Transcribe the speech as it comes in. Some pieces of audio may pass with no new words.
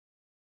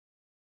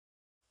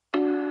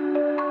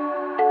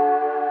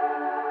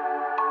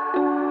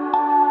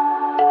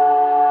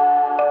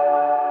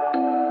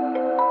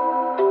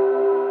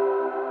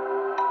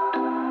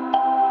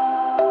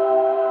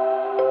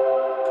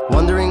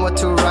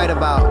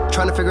about.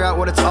 Trying to figure out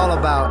what it's all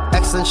about.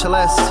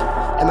 Existentialist.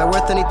 Am I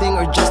worth anything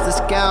or just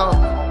discount?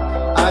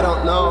 I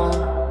don't know.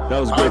 That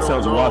was great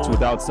sounds of Watts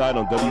with Outside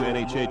on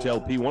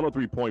WNHHLP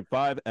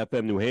 103.5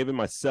 FM New Haven.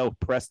 Myself,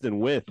 Preston,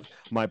 with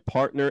my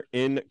partner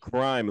in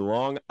crime,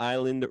 Long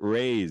Island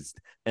raised,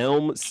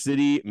 Elm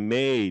City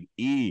made,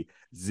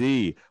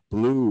 EZ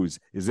BlueZ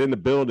is in the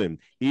building.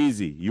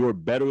 Easy, you are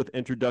better with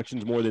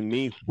introductions more than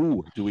me.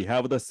 Who do we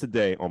have with us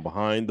today on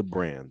Behind the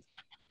Brand?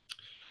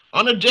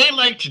 On a day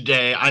like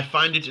today, I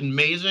find it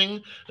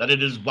amazing that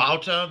it is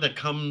Wouter that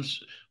comes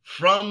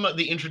from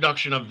the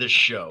introduction of this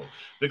show,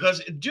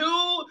 because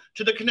due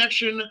to the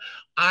connection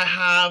I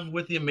have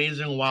with the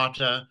amazing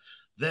Wouter,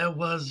 there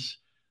was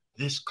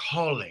this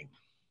calling.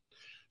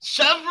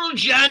 Several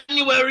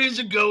Januaries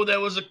ago, there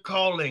was a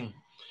calling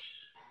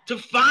to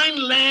find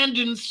land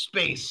in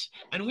space,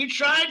 and we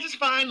tried to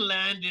find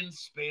land in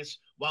space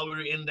while we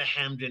were in the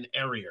Hamden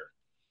area.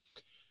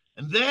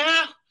 And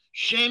there,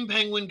 Shane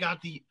Penguin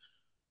got the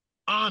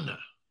honor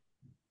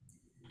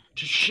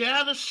to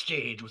share the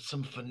stage with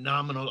some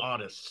phenomenal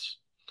artists.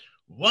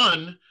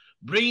 One,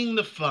 bringing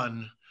the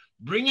fun,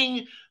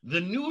 bringing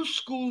the new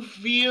school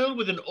feel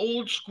with an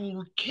old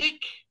school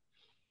kick,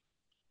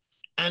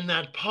 and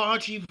that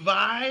party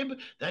vibe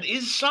that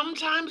is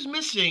sometimes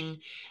missing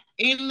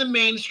in the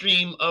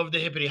mainstream of the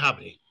hippity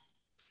hoppity.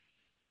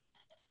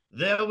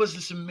 There was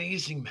this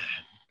amazing man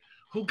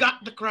who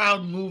got the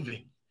crowd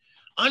moving,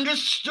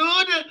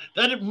 understood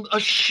that a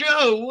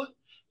show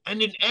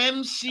and an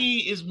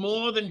MC is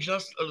more than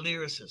just a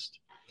lyricist.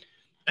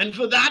 And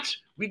for that,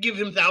 we give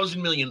him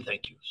 1,000 million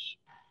thank yous.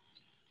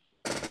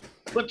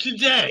 But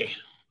today,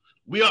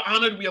 we are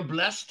honored, we are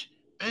blessed,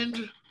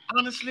 and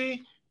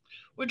honestly,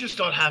 we're just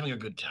all having a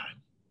good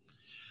time.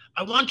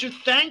 I want to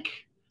thank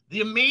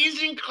the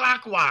amazing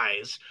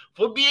Klokwize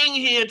for being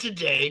here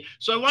today.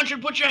 So I want you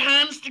to put your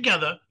hands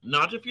together,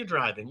 not if you're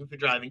driving. If you're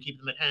driving, keep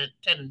them at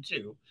 10 and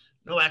 2.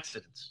 No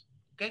accidents,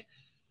 okay?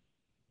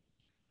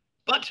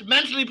 But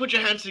mentally put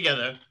your hands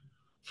together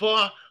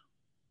for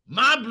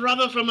my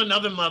brother from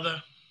another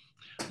mother,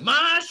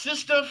 my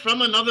sister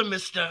from another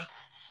mister,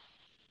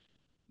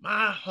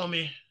 my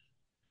homie,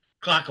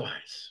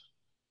 Klokwize.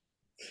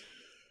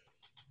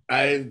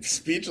 I'm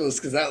speechless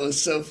because that was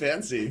so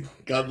fancy.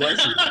 God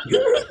bless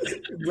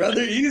you.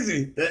 Brother,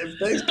 easy.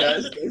 Thanks,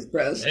 guys. Thanks,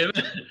 Press.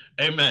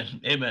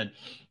 Amen.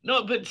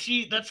 No, but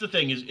see, that's the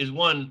thing is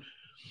one,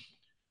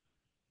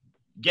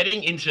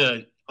 getting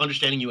into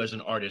understanding you as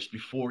an artist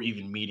before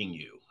even meeting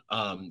you.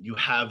 You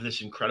have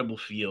this incredible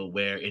feel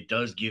where it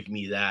does give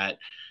me that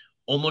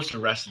almost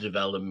Arrested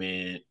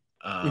Development,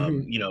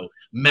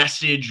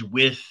 message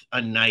with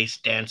a nice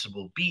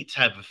danceable beat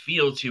type of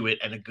feel to it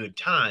and a good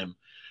time.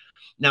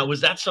 Now,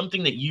 was that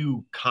something that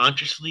you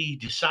consciously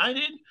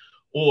decided,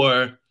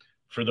 or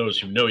for those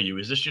who know you,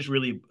 is this just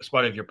really a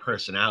part of your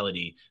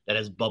personality that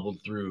has bubbled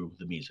through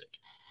the music?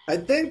 I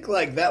think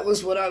like that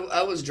was what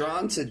I was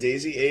drawn to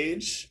Daisy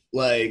Age,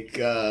 like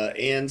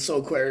and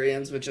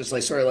Soulquarians, which is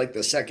like sort of like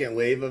the second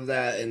wave of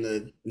that in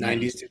the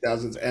 90s,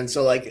 2000s. And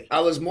so like I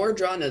was more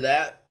drawn to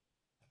that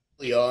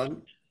early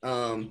on.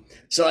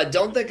 So I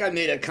don't think I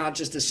made a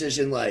conscious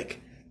decision like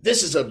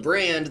this is a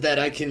brand that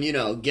I can,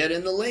 get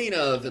in the lane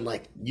of and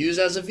like use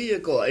as a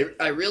vehicle.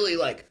 I really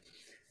like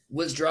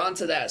was drawn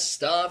to that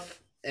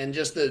stuff and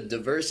just the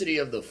diversity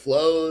of the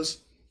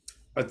flows.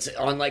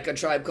 On like a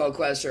Tribe Called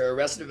Quest or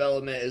Arrested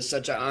Development is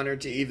such an honor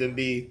to even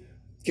be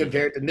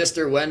compared to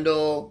Mr.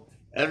 Wendell,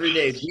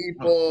 Everyday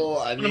People.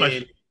 I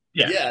mean,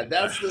 yeah,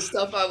 that's the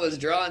stuff I was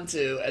drawn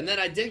to. And then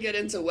I did get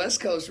into West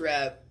Coast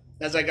rap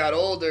as I got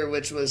older,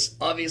 which was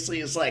obviously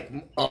is like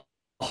a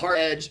hard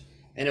edge,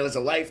 and it was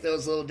a life that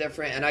was a little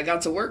different. And I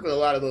got to work with a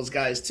lot of those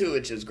guys too,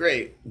 which is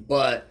great.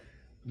 But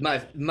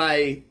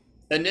my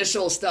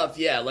initial stuff,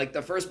 like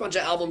the first bunch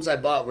of albums I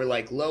bought were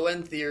like Low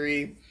End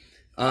Theory,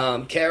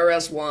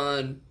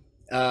 KRS-One,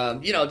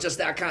 just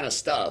that kind of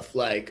stuff,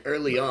 like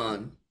early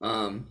on.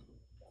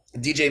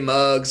 DJ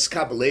Muggs,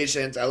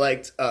 compilations. I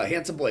liked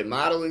Handsome Boy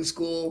Modeling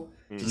School.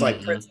 It's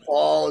like Prince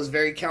Paul is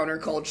very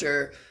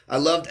counterculture. I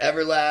loved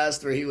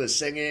Everlast where he was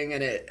singing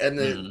and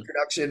the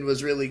production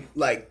was really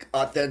like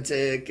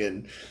authentic.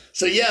 And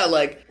so,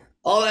 like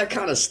all that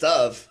kind of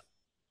stuff.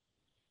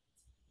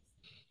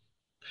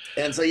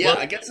 And so,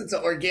 I guess it's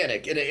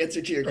organic in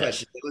answer to your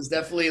question. It was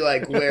definitely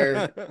like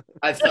where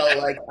I felt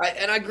like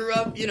I grew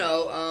up,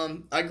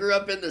 I grew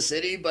up in the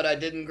city, but I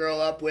didn't grow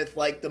up with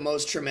like the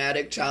most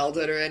traumatic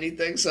childhood or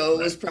anything. So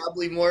it was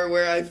probably more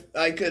where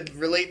I could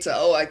relate to,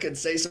 I could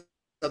say something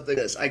like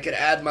this. I could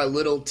add my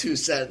little 2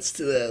 cents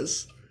to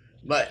this,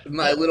 my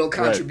little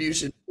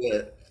contribution to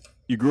it.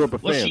 You grew up a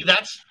fan. Well, see,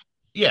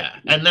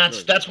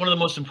 that's one of the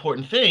most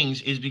important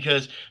things is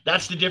because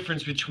that's the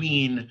difference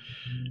between,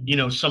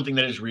 something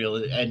that is real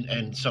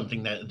and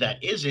something that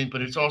isn't,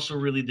 but it's also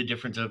really the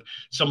difference of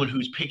someone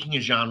who's picking a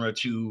genre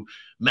to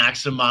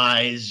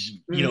maximize,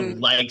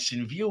 likes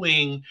and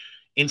viewing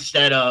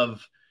instead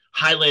of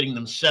highlighting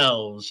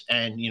themselves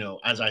and,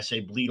 as I say,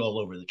 bleed all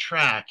over the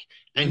track.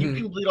 And you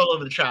can bleed all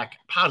over the track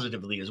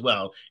positively as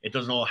well. It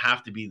doesn't all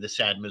have to be the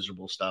sad,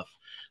 miserable stuff.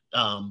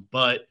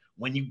 But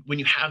when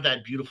you have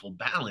that beautiful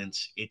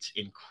balance, it's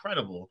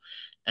incredible.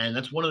 And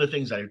that's one of the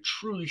things I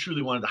truly,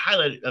 truly wanted to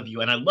highlight of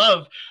you. And I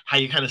love how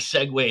you kind of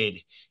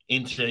segued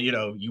into,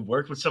 you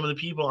worked with some of the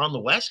people on the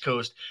West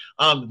Coast.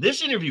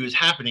 This interview is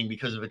happening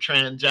because of a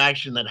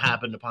transaction that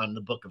happened upon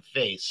the Book of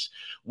Face,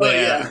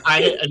 where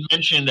I had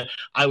mentioned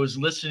I was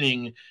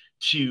listening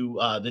to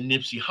the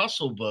Nipsey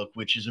Hussle book,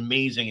 which is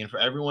amazing. And for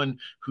everyone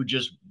who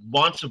just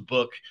wants a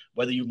book,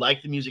 whether you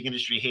like the music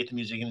industry, hate the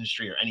music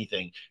industry, or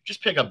anything,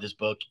 just pick up this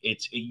book.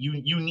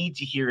 You need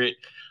to hear it.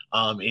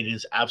 It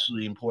is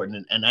absolutely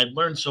important. And I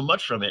learned so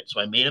much from it.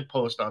 So I made a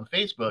post on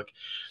Facebook,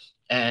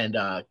 and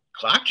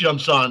Clock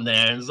jumps on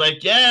there and is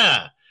like,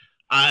 yeah,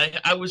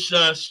 I was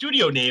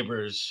studio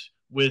neighbors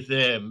with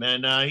him,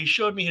 and he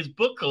showed me his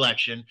book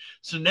collection.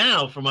 So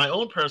now, for my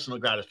own personal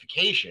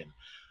gratification,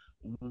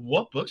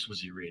 what books was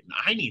he reading?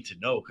 I need to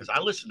know, because I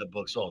listen to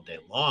books all day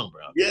long,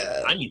 bro.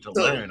 Yeah, I need to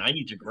learn. I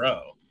need to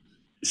grow.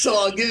 So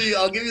I'll give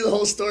you the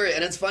whole story,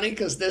 and it's funny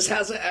because this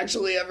hasn't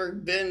actually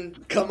ever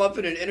come up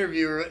in an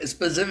interview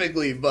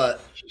specifically,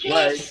 but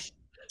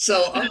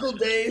so Uncle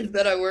Dave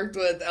that I worked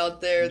with out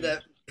there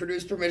that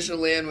produced Permission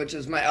to Land, which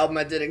is my album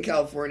I did in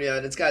California,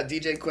 and it's got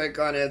DJ Quick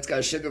on it, it's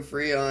got Sugar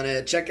Free on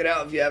it. Check it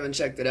out if you haven't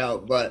checked it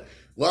out. But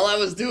while I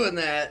was doing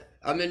that,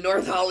 I'm in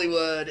North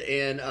Hollywood,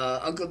 and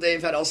Uncle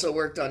Dave had also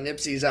worked on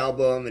Nipsey's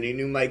album, and he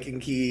knew Mike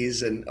and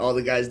Keys and all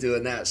the guys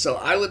doing that. So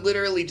I would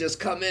literally just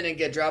come in and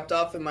get dropped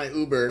off in my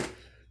Uber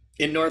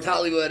in North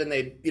Hollywood, and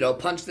they,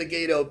 punch the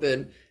gate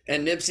open,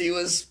 and Nipsey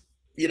was,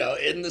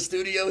 in the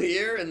studio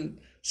here, and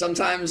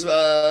sometimes,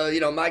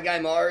 my guy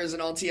Mars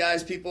and all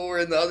T.I.'s people were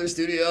in the other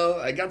studio.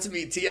 I got to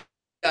meet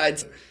T.I.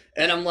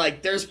 And I'm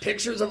like, there's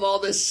pictures of all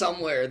this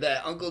somewhere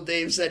that Uncle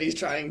Dave said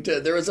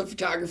there was a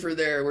photographer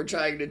there. We're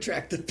trying to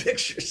track the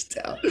pictures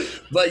down.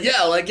 But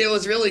yeah, it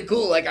was really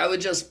cool. I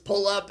would just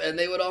pull up and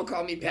they would all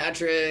call me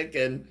Patrick.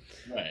 And,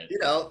 right.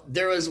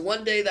 There was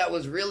one day that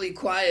was really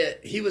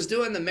quiet. He was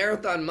doing the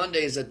Marathon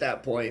Mondays at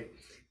that point.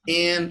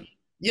 And,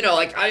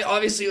 I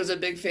obviously was a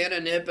big fan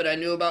of Nip, and I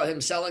knew about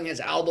him selling his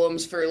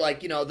albums for the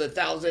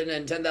 $1,000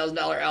 and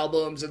 $10,000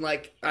 albums. And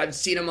I've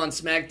seen him on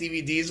Smack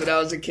DVDs when I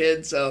was a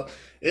kid. So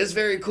it's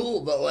very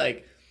cool, but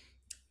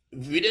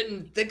we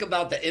didn't think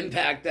about the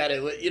impact that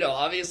it would,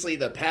 obviously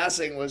his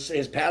passing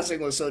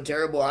was so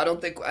terrible. I don't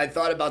think I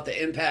thought about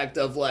the impact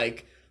of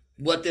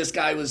what this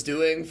guy was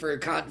doing for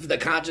the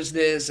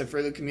consciousness and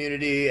for the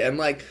community. And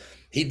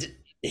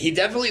he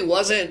definitely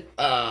wasn't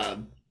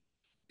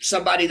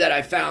somebody that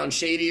I found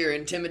shady or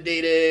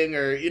intimidating,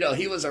 or,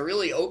 he was a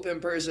really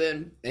open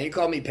person, and he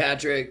called me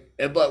Patrick.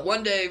 But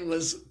one day it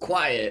was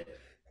quiet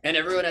and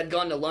everyone had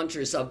gone to lunch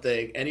or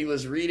something, and he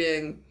was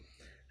reading,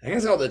 I think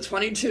it's called the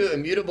 22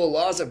 Immutable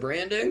Laws of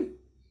Branding.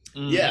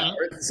 Mm-hmm. Yeah,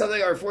 or something,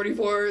 or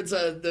 44, it's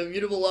the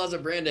Immutable Laws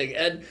of Branding.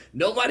 And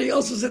nobody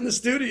else was in the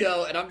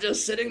studio, and I'm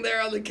just sitting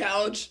there on the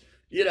couch,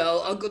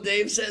 Uncle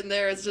Dave sitting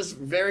there. It's just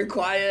very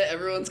quiet.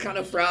 Everyone's kind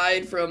of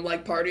fried from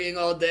partying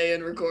all day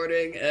and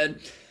recording. And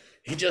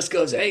he just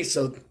goes, hey,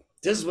 so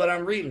this is what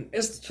I'm reading.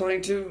 It's the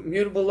 22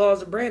 Immutable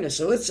Laws of Branding.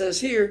 So it says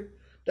here,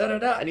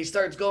 da-da-da. And he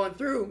starts going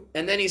through,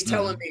 and then he's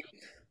telling me,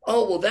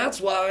 oh, well,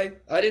 that's why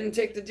I didn't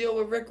take the deal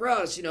with Rick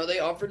Ross. They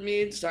offered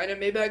me to sign at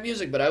Maybach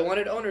Music, but I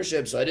wanted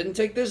ownership, so I didn't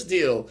take this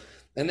deal.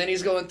 And then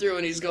he's going through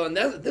and he's going,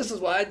 this is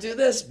why I do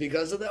this,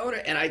 because of the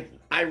owner. And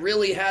I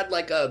really had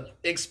a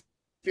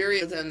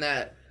experience with him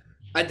that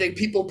I think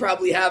people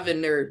probably have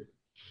in their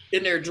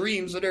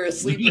dreams when they're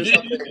asleep or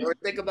something, or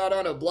think about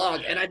on a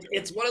blog. And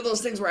it's one of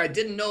those things where I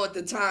didn't know at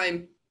the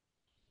time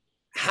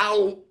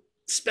how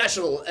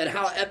special and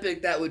how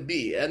epic that would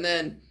be. And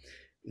then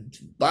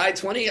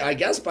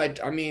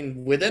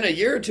within a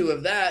year or two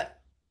of that,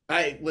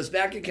 I was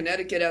back in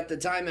Connecticut at the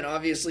time, and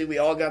obviously we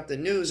all got the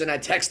news, and I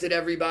texted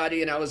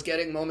everybody, and I was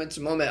getting moment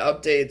to moment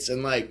updates,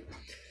 and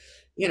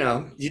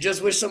you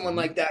just wish someone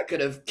like that could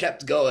have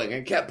kept going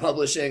and kept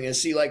publishing and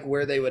see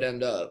where they would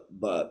end up.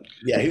 But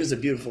yeah, he was a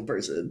beautiful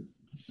person.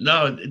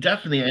 No,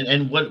 definitely.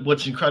 And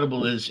what's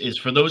incredible is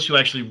for those who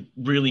actually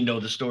really know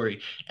the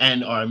story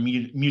and are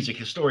music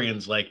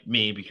historians like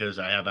me, because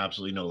I have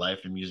absolutely no life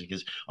and music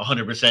is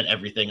 100%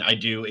 everything I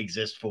do,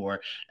 exist for,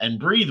 and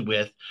breathe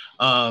with.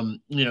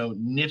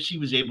 Nipsey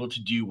was able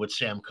to do what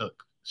Sam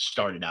Cooke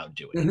started out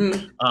doing.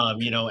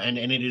 Mm-hmm.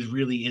 And it is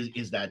really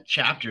is that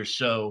chapter.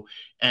 So,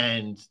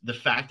 and the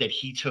fact that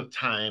he took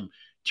time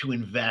to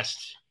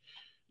invest.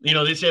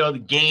 They say, the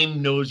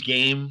game knows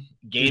game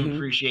mm-hmm.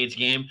 appreciates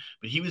game,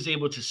 but he was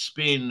able to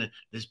spin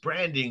this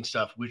branding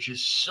stuff, which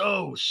is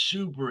so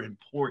super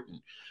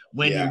important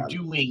when you're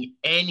doing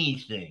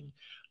anything.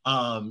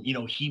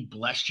 He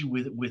blessed you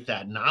with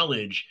that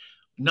knowledge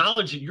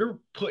that you're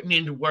putting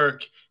into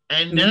work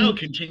and mm-hmm. now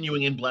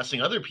continuing and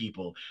blessing other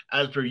people.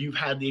 As per you've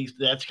had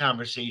that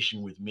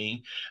conversation with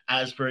me,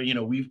 as per,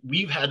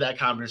 we've had that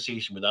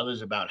conversation with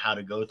others about how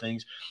to go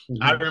things.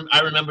 Mm-hmm. I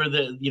remember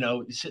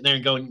sitting there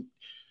and going,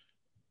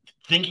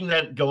 thinking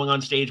that going on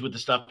stage with the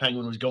Stuffed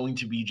Penguin was going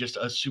to be just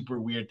a super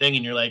weird thing.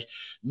 And you're like,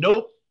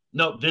 nope,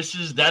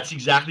 that's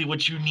exactly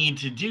what you need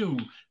to do,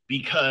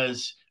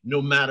 because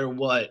no matter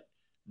what,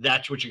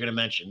 that's what you're going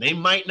to mention. They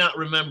might not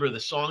remember the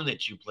song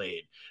that you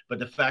played, but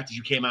the fact that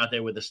you came out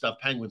there with the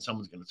stuffed penguin,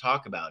 someone's going to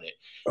talk about it.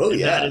 Oh, and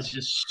yeah. that is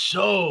just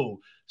so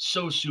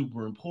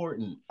super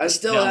important. I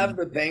still Now- have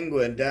the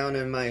penguin down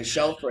in my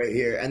shelf right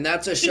here. And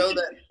that's a show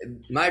that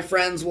my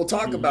friends will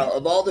talk about.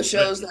 Of all the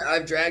shows that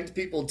I've dragged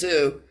people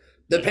to,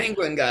 the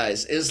Penguin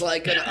Guys is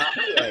like an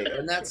highlight.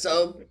 And that's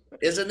so,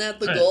 isn't that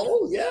the Right.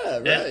 goal? Yeah,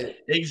 right.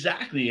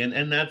 Exactly.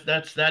 And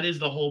that is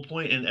the whole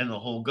point and the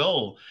whole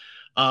goal.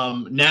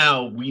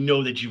 Now we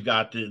know that you've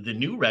got the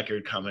new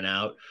record coming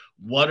out.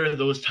 What are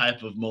those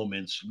type of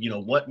moments? You know,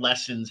 what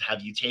lessons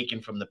have you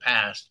taken from the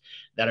past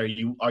that are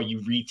you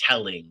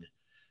retelling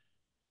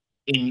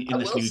in I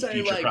this will new say,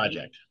 future like,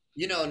 project?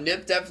 you know,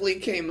 Nip definitely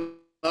came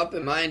up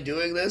in mind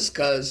doing this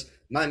because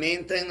my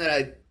main thing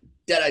that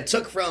I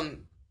took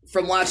from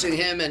watching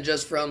him and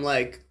just from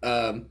like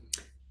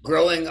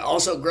growing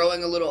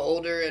a little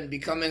older and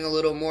becoming a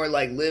little more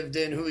like lived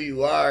in who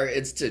you are,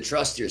 it's to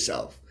trust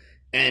yourself.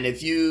 And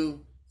if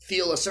you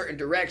feel a certain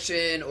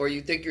direction or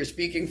you think you're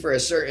speaking for a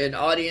certain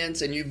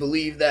audience and you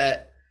believe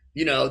that,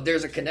 you know,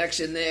 there's a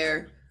connection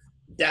there,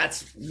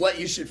 that's what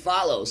you should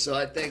follow. So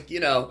I think, you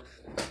know,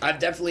 I've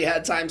definitely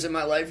had times in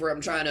my life where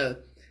I'm trying to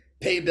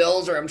pay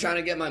bills or I'm trying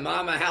to get my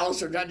mom a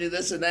house or trying to do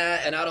this and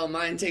that, and I don't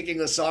mind taking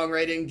a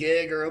songwriting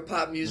gig or a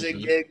pop music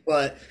gig.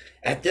 But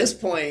at this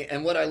point,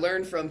 and what I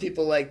learned from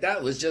people like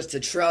that was just to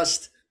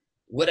trust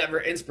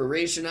whatever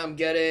inspiration I'm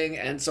getting.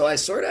 And so I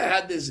sort of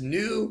had this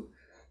new,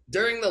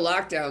 during the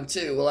lockdown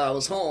too, while I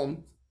was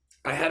home,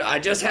 I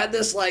just had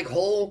this like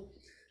whole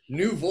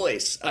new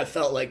voice. I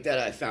felt like that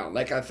I found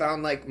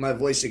like my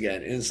voice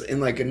again in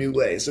like a new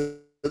way. So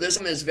this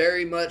one is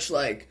very much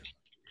like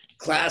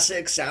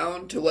classic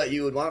sound to what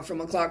you would want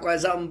from a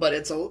Klokwize album, but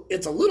it's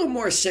a little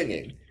more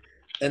singing,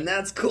 and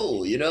that's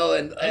cool, you know.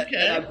 And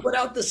I put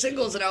out the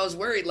singles, and I was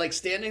worried. Like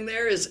Standing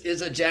There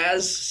is a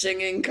jazz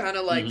singing kind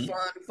of like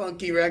fun,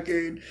 funky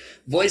record.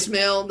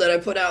 Voicemail that I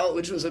put out,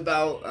 which was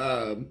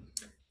about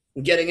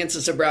getting into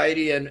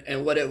sobriety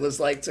and what it was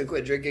like to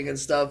quit drinking and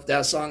stuff.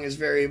 That song is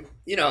very,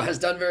 you know, has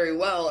done very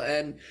well,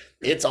 and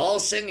it's all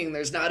singing.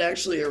 There's not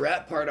actually a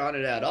rap part on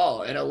it at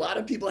all. And a lot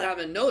of people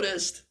haven't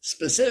noticed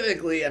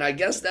specifically, and I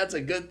guess that's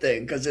a good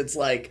thing because it's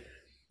like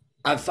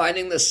I'm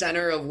finding the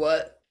center of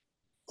what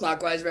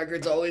Klokwize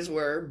records always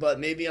were, but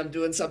maybe I'm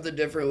doing something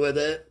different with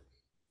it.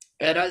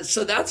 And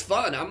so that's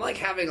fun. I'm like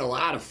having a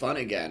lot of fun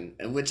again,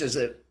 and which is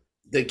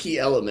the key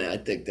element I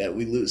think that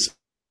we lose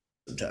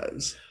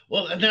sometimes.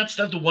 Well, and that's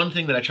the one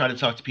thing that I try to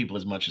talk to people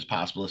as much as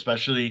possible,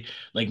 especially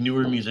like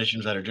newer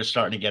musicians that are just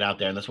starting to get out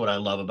there. And that's what I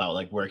love about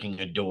like working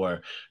a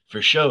door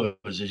for shows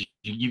is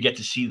you get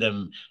to see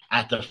them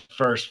at the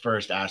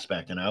first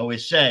aspect. And I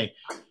always say,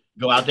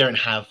 go out there and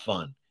have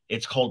fun.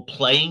 It's called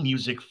playing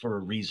music for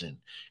a reason,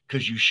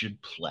 because you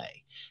should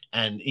play.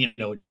 And, you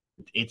know,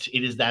 it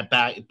is that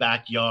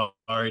backyard.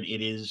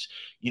 It is,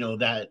 you know,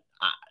 that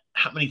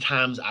how many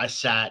times I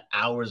sat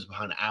hours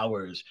upon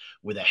hours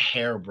with a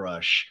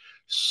hairbrush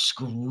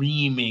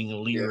screaming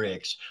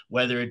lyrics,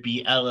 whether it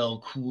be LL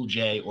Cool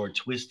J or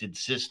Twisted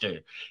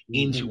Sister,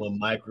 into a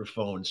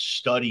microphone,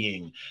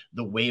 studying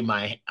the way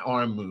my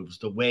arm moves,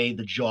 the way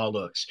the jaw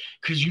looks,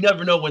 because you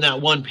never know when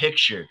that one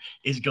picture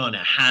is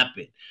gonna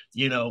happen,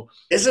 you know.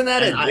 Isn't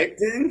that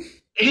addicting?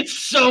 It's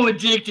so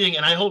addicting,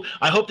 and I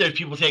hope there's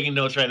people taking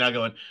notes right now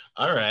going,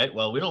 all right,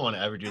 well, we don't want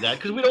to ever do that,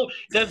 because we don't,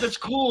 that's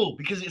cool,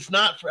 because it's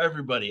not for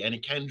everybody, and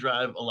it can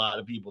drive a lot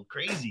of people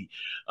crazy.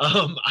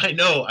 I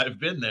know, I've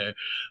been there.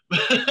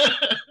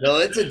 No,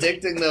 it's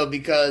addicting though,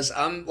 because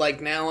I'm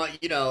like now,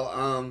 you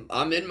know,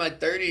 I'm in my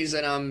 30s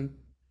and I'm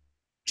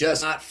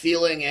just not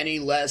feeling any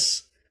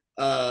less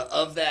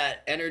of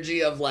that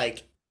energy of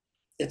like,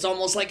 it's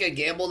almost like a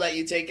gamble that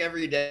you take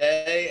every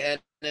day, and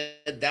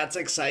that's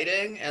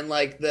exciting, and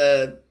like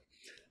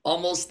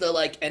almost the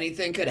like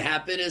anything could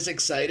happen is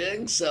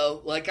exciting.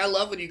 So like I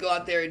love when you go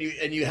out there and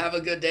you have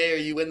a good day, or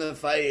you win the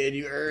fight and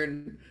you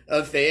earn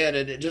a fan,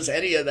 and just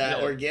any of that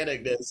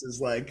organicness is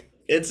like,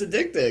 it's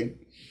addicting.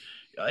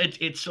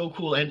 It's so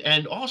cool,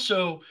 and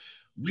also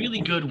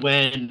really good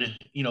when,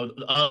 you know,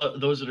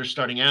 those that are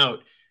starting out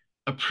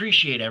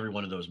appreciate every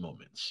one of those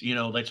moments. You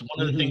know, that's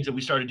one of the things that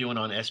we started doing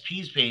on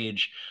SP's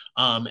page.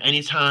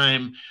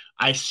 Anytime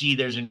I see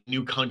there's a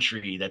new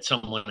country that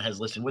someone has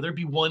listened, whether it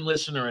be one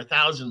listen or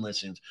 1,000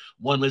 listens,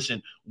 one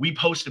listen, we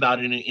post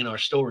about it in our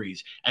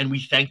stories, and we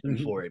thank them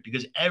for it,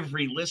 because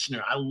every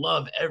listener, I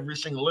love every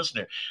single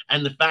listener.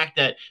 And the fact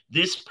that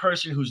this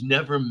person who's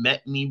never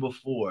met me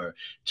before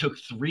took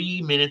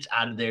 3 minutes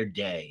out of their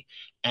day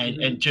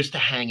and just to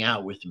hang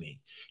out with me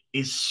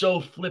is so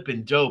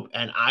flippin' dope.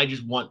 And I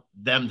just want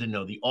them to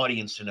know, the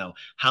audience to know,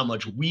 how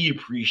much we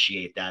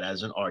appreciate that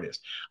as an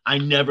artist. I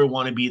never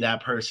want to be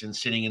that person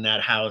sitting in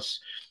that house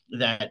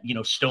that, you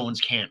know,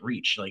 stones can't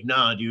reach. Like,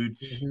 nah, dude,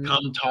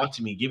 come talk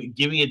to me.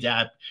 Give me a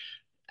dap.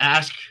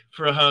 Ask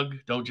for a hug.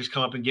 Don't just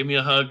come up and give me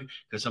a hug,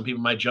 because some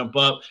people might jump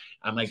up.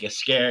 I might get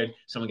scared.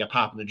 Someone got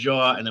popped in the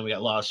jaw, and then we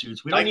got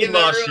lawsuits. We don't need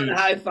lawsuits.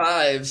 High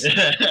fives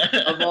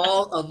of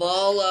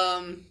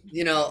all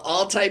you know,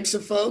 all types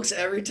of folks,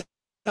 every time.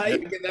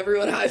 Give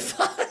everyone high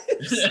fives.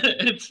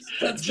 That's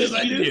because just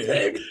I do easier.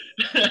 things.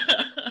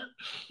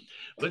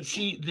 But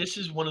see, this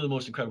is one of the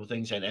most incredible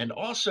things, and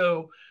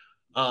also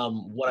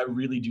what I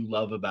really do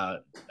love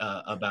about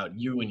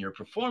you and your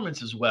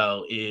performance as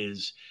well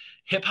is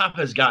hip hop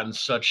has gotten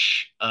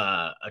such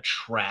a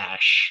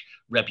trash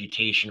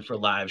reputation for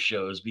live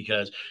shows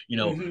because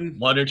Mhm.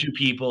 one or two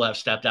people have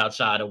stepped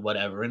outside of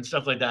whatever and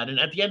stuff like that. And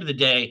at the end of the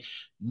day,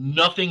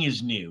 nothing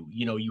is new.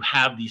 You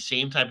have these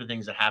same type of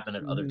things that happen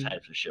at other Mhm.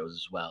 types of shows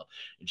as well.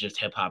 It's just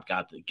hip hop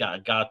got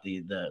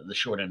the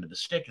short end of the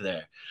stick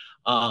there.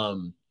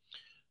 Um,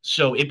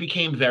 so it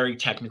became very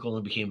technical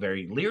and became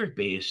very lyric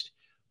based.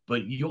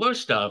 But your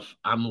stuff,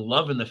 I'm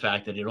loving the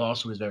fact that it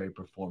also is very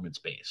performance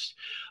based.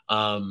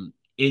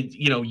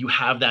 You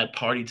have that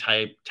party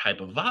type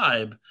of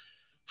vibe.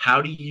 How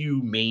do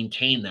you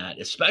maintain that,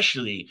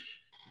 especially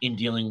in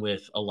dealing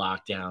with a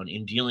lockdown,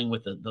 in dealing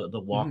with the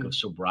walk of Mhm.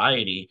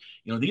 sobriety?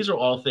 These are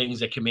all things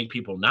that can make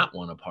people not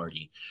want to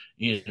party.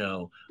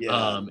 Yeah.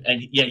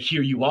 And yet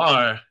here you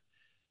are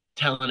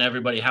telling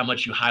everybody how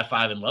much you high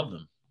five and love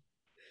them.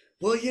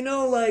 Well,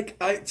 like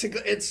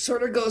it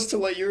sort of goes to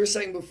what you were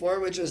saying before,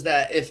 which is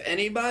that if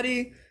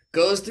anybody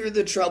goes through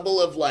the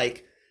trouble of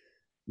like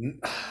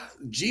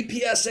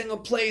GPSing a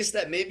place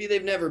that maybe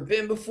they've never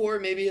been before,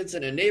 maybe it's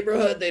in a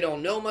neighborhood they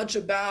don't know much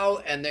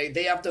about, and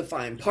they have to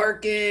find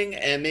parking,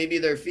 and maybe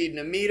they're feeding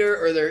a meter,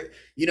 or they're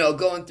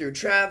going through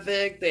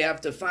traffic, they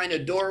have to find a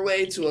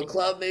doorway to a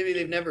club maybe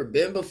they've never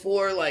been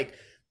before. Like,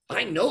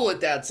 I know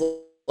what that's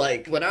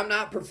like. When I'm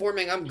not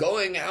performing, I'm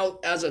going out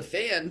as a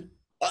fan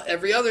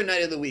every other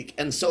night of the week.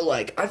 And so,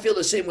 like, I feel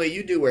the same way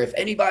you do, where if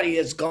anybody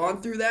has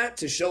gone through that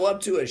to show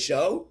up to a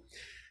show,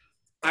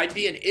 I'd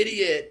be an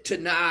idiot to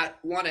not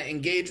want to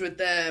engage with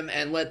them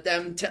and let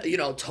them,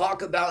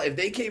 talk about. If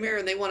they came here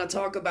and they want to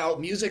talk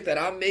about music that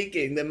I'm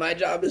making, then my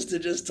job is to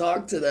just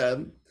talk to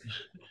them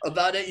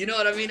about it. You know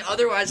what I mean?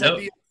 Otherwise, I'd No,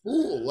 be a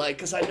fool, like,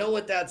 because I know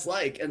what that's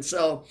like. And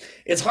so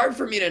it's hard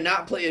for me to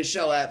not play a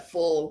show at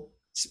full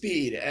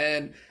speed.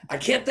 And I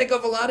can't think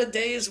of a lot of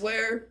days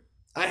where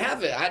I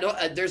haven't. I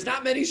don't. There's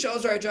not many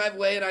shows where I drive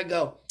away and I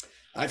go,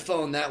 I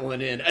phoned that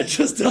one in. It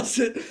just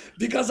doesn't,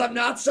 because I'm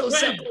not so right.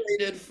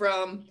 separated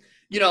from,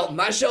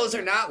 my shows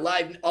are not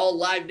all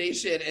Live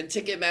Nation and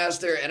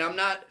Ticketmaster, and I'm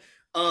not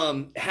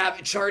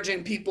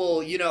charging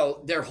people,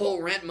 their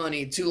whole rent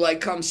money to like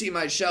come see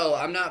my show.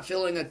 I'm not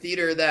filling a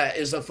theater that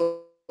is a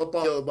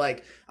football field.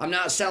 Like, I'm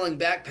not selling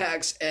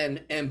backpacks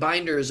and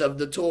binders of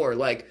the tour.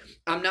 Like,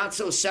 I'm not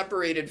so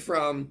separated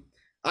from.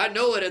 I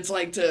know what it's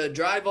like to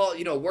drive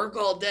work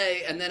all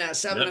day, and then at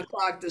seven No,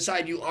 o'clock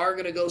decide you are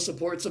going to go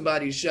support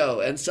somebody's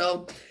show. And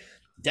so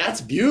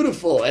that's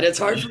beautiful. And it's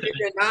hard for me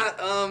to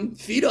not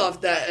feed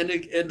off that and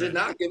to right.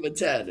 not give a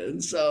 10.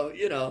 And so,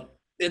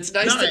 it's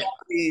nice to No,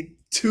 not be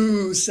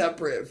too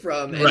separate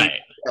from anything right.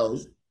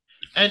 else.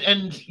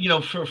 And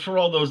for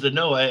all those that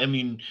know, I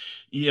mean,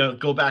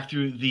 go back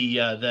through the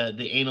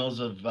annals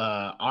of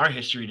our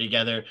history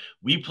together.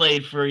 We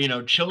played for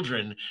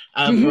children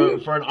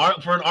Mhm. for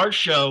an art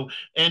show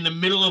in the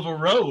middle of a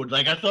road.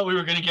 Like, I thought we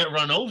were going to get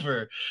run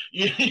over.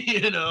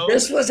 you know.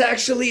 This was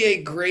actually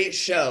a great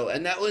show,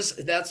 and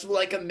that's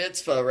like a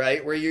mitzvah,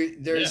 right? Where Yeah.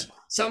 there's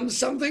some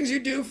things you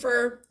do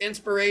for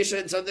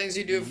inspiration, some things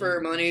you do Mhm.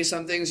 for money,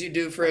 some things you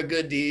do for a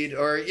good deed,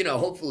 or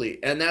hopefully.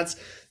 And that's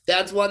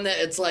one that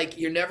it's like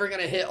you're never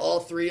gonna hit all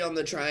three on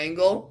the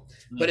triangle.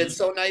 But it's Mhm.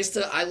 so nice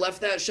I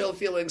left that show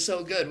feeling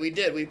so good. We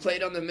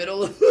played on the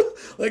middle of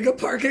like a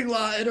parking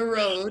lot in a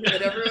road,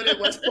 and everyone in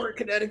Westport,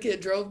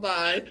 Connecticut drove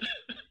by,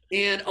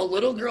 and a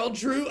little girl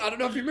drew, I don't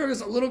know if you remember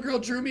this, a little girl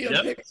drew me a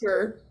Yep.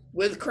 picture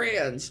with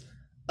crayons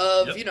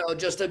of, Yep.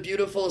 just a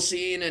beautiful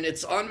scene, and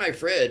it's on my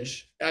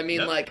fridge. I mean,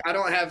 Yep. like, I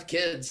don't have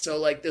kids, so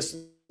like this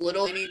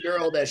little tiny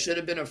girl that should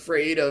have been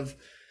afraid of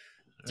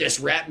Right. just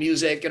rap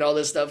music and all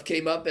this stuff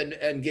came up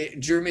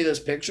and drew me this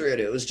picture, and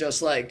it was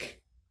just like,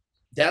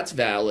 that's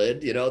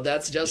valid,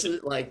 that's just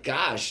like,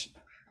 gosh,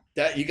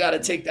 that you got to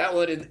take that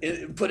one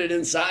and put it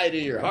inside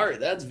of your heart.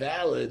 That's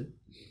valid.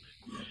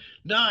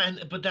 No,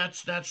 but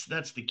that's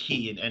the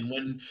key. And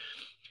when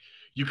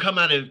you come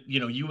out of,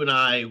 you and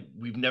I,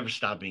 we've never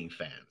stopped being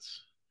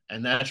fans.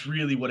 And that's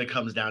really what it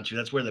comes down to.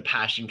 That's where the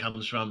passion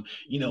comes from.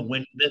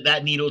 When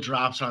that needle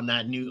drops on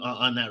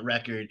that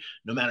record,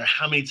 no matter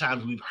how many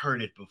times we've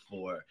heard it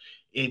before,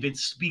 if it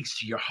speaks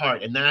to your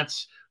heart, and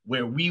that's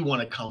where we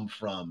want to come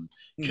from,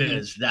 Mhm.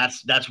 because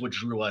that's what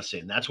drew us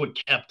in. That's what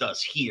kept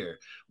us here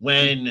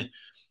when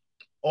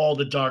all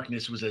the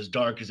darkness was as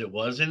dark as it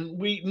was, and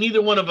we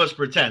neither one of us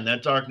pretend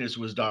that darkness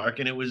was dark,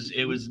 and it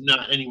was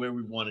not anywhere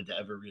we wanted to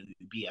ever really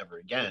be ever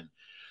again.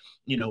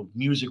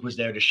 Music was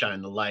there to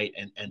shine the light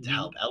and to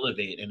help Mhm.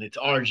 elevate, and it's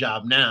our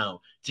job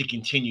now to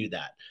continue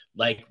that.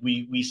 Like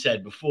we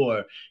said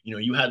before,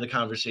 you had the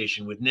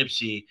conversation with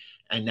Nipsey,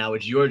 and now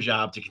it's your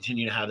job to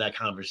continue to have that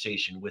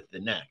conversation with the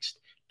next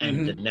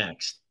and the Mhm.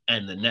 next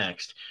and the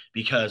next,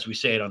 because we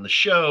say it on the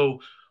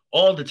show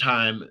all the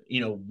time.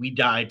 We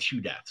die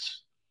two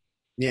deaths: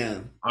 Yeah.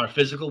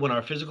 when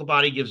our physical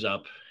body gives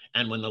up,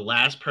 and when the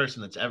last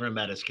person that's ever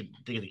met us can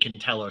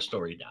tell our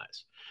story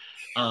dies.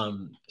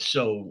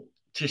 So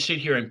to sit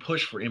here and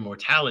push for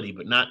immortality,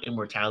 but not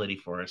immortality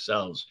for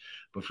ourselves,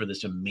 but for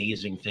this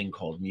amazing thing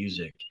called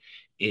music.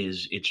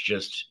 It's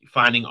just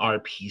finding our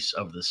piece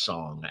of the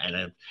song,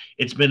 and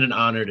it's been an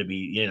honor to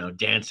be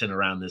dancing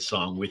around this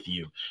song with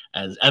you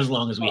as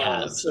long as we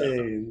have.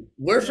 Same.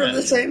 We're from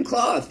the same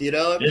cloth,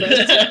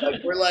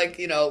 like we're like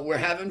we're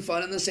having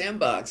fun in the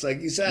sandbox,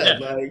 like you said.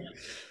 Yeah. Like,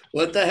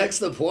 what the heck's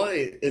the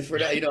point if we're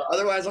not,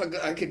 otherwise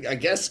I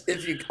guess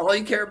if you all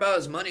you care about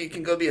is money, you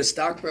can go be a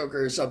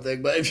stockbroker or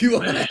something. But if you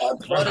want to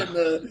have fun in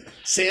the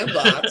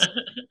sandbox,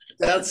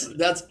 that's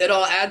it.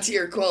 I'll add to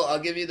your quote. I'll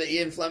give you the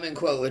Ian Fleming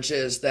quote, which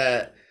is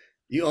that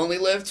you only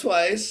live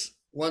twice,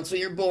 once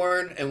when you're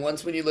born and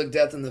once when you look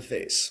death in the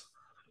face.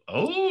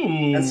 Oh,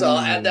 and so I'll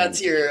add that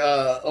to your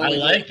I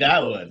like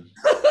that one.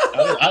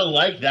 I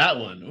like that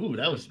one. Ooh,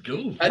 that was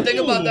good. I think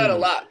about that a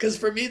lot because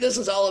for me, this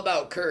is all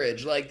about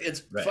courage. Like,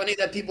 it's funny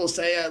that people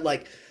say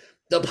like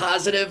the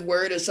positive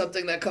word is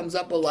something that comes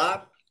up a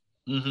lot,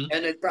 and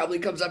it probably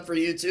comes up for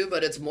you too.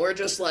 But it's more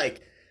just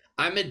like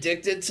I'm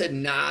addicted to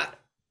not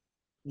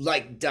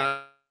like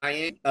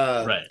dying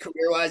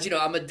career-wise.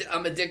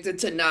 I'm addicted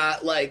to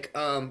not like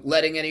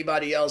letting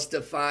anybody else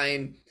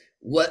define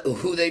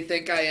who they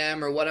think I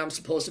am or what I'm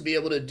supposed to be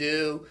able to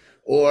do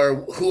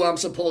or who I'm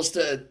supposed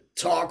to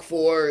talk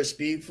for or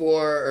speak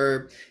for,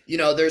 or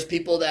there's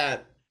people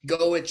that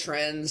go with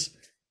trends,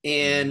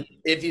 and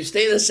if you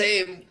stay the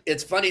same,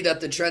 it's funny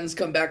that the trends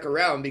come back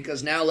around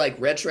because now like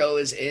retro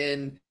is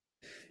in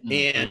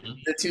and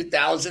the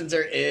 2000s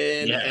are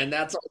in, and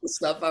that's all the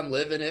stuff I'm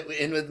living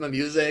in with my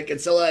music. And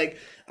so like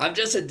I'm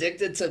just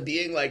addicted to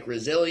being like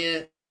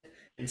resilient,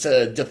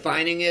 to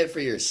defining it for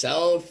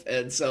yourself.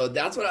 And so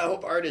that's what I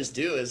hope artists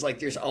do, is like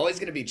there's always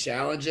going to be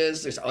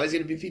challenges, there's always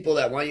going to be people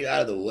that want you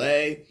out of the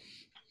way.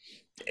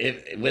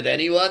 With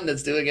anyone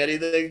that's doing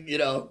anything,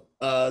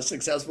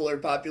 successful or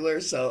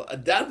popular. So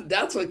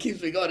that's what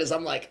keeps me going, is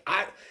I'm like,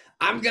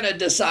 I'm gonna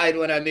decide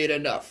when I made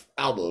enough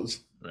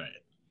albums. Right.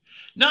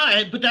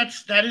 No, but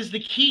that is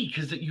the key,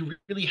 because you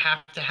really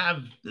have to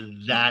have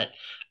that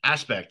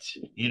aspect.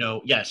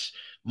 Yes,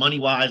 money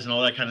wise and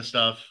all that kind of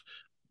stuff.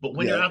 But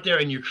when you're out there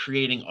and you're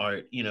creating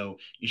art, you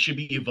should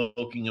be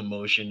evoking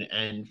emotion,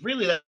 and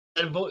really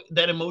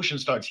that emotion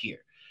starts here.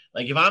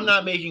 Like if I'm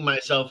not making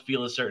myself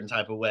feel a certain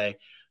type of way,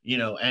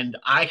 and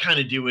I kind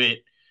of do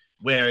it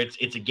where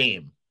it's a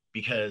game,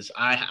 because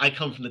I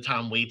come from the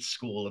Tom Waits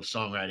school of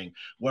songwriting,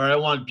 where I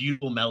want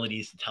beautiful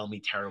melodies to tell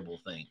me terrible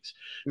things.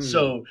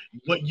 So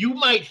what you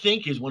might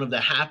think is one of the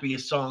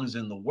happiest songs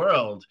in the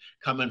world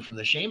coming from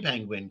the Shane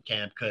Penguin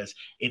camp, because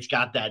it's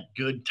got that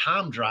good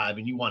Tom drive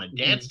and you want to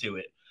dance to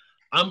it,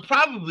 I'm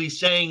probably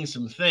saying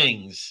some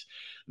things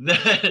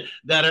that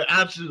are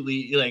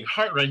absolutely like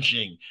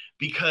heart-wrenching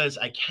because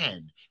I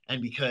can,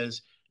 and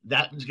because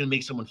that is going to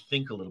make someone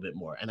think a little bit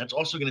more. And that's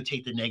also going to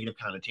take the negative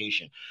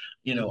connotation.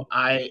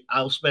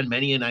 I'll spend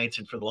many nights,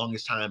 and for the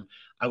longest time,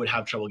 I would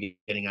have trouble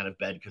getting out of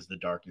bed because the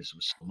darkness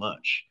was so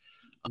much.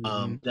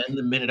 Then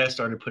the minute I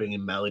started putting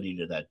in melody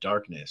to that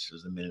darkness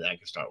was the minute I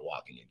could start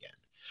walking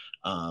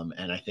again.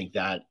 And I think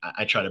that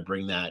I try to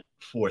bring that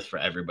forth for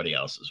everybody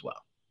else as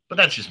well. But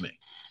that's just me.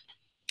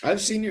 I've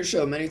seen your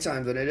show many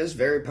times, and it is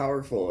very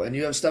powerful. And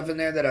you have stuff in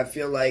there that I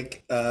feel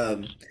like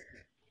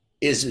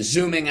is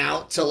zooming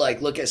out to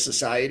like look at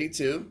society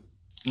too,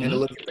 and to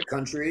look at the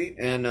country.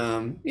 And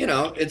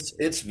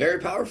it's very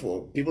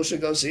powerful. People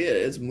should go see it.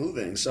 It's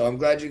moving. So I'm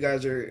glad you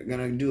guys are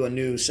gonna do a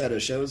new set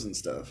of shows and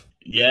stuff.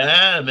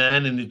 Yeah,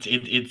 man, and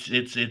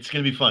it's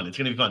gonna be fun. It's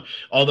gonna be fun.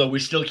 Although we're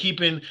still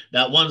keeping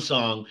that one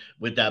song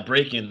with that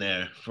break in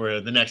there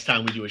for the next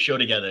time we do a show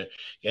together,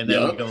 and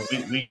then we're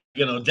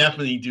gonna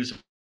definitely do some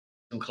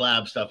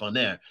collab stuff on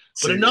there.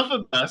 But enough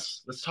of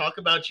us. Let's talk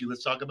about you.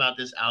 Let's talk about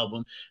this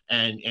album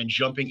and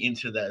jumping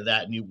into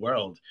that new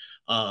world.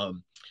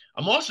 I'm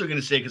also going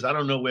to say, because I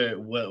don't know where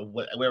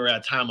we're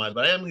at time-wise,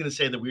 but I am going to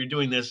say that we're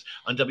doing this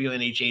on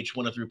WNHH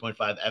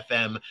 103.5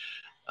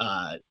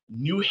 FM,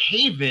 New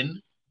Haven,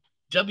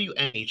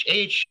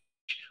 WNHH.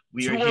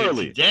 We are here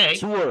today.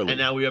 Too early. And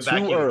now we are back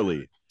Too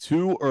early.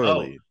 Too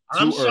early.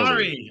 I'm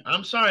sorry. I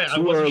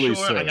wasn't sure.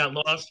 Sir. I got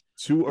lost.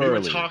 Too early. We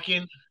were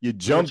talking. You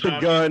jumped the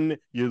gun.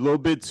 You're a little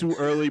bit too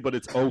early, but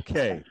it's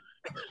okay.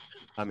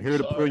 I'm here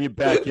to bring you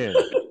back in.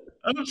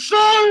 I'm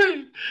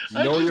sorry.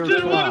 Know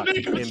your clock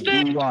and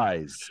be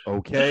wise.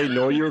 Okay?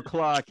 Know your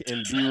clock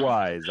and be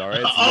wise. All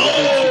right?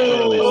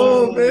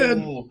 Oh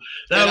man.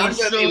 That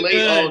was so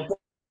late.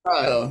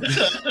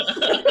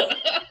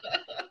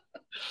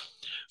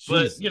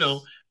 But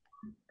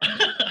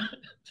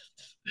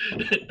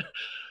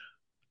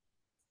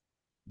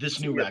this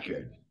new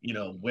record,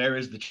 where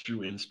is the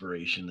true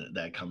inspiration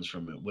that comes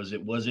from it? Was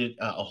it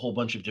a whole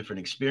bunch of different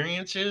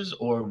experiences,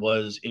 or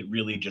was it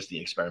really just the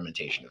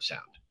experimentation of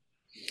sound?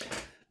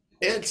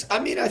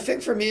 I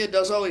think for me, it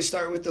does always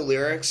start with the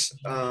lyrics,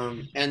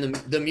 and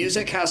the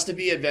music has to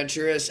be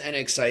adventurous and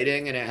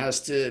exciting, and it has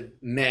to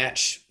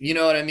match,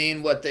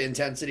 what the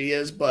intensity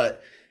is.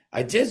 But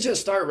I did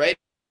just start writing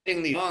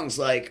these songs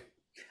like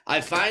I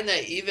find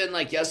that even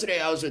like yesterday,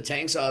 I was with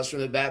Tank Sauce from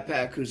the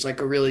Backpack, who's like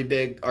a really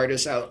big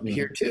artist out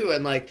here too,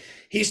 and like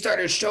he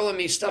started showing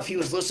me stuff he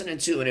was listening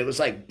to, and it was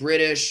like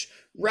British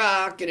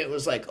rock, and it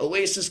was like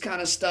Oasis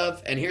kind of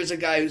stuff. And here's a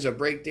guy who's a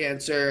break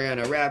dancer and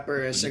a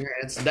rapper and a singer,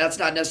 and that's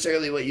not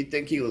necessarily what you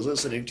think he was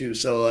listening to.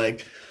 So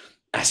like,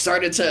 I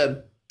started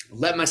to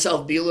let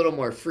myself be a little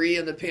more free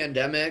in the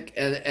pandemic,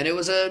 and it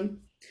was a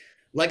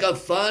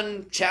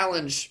fun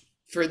challenge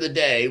for the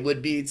day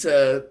would be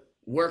to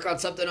work on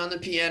something on the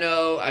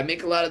piano. I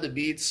make a lot of the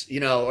beats,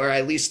 or I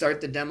at least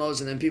start the demos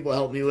and then people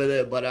help me with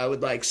it. But I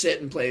would like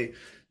sit and play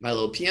my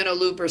little piano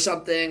loop or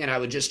something, and I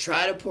would just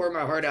try to pour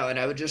my heart out, and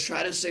I would just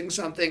try to sing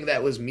something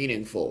that was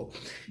meaningful.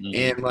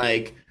 And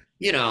like,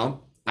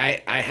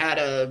 I had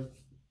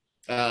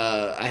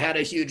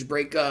a huge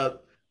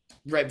breakup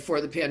right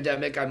before the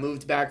pandemic. I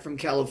moved back from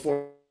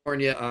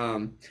California.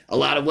 A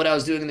lot of what I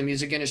was doing in the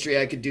music industry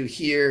I could do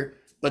here,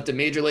 but the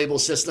major label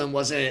system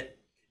wasn't.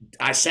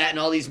 I sat in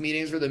all these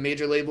meetings where the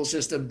major label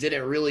system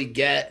didn't really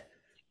get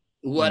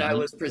what I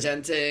was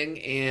presenting.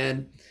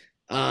 And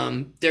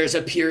there's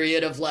a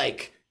period of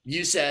like,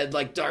 you said,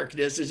 like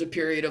darkness. There's a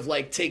period of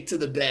like take to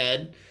the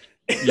bed.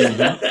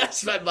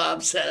 That's my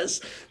mom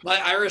says.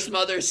 My Irish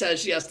mother says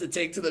she has to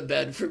take to the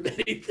bed for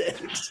many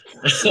things.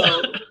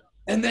 So,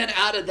 and then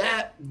out of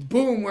that,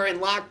 boom, we're in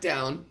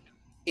lockdown.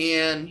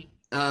 And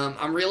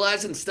I'm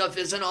realizing stuff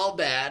isn't all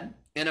bad.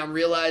 And I'm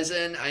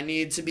realizing I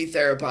need to be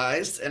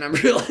therapized, and I'm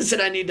realizing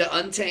I need to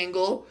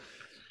untangle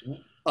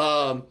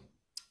how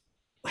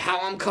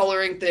I'm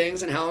coloring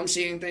things and how I'm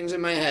seeing things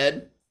in my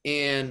head,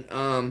 and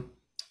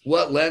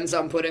what lens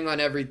I'm putting on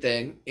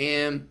everything.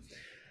 And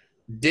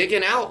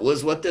digging out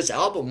was what this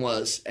album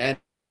was. And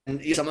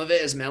some of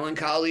it is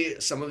melancholy,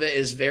 some of it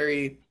is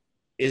very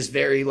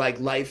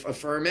like life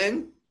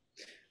affirming.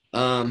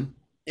 And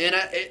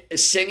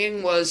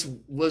singing was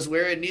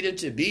where it needed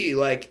to be.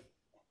 Like,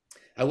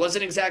 I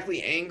wasn't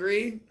exactly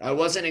angry. I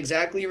wasn't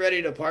exactly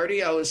ready to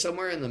party. I was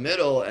somewhere in the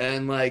middle.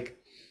 And like,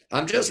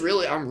 I'm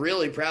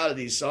really proud of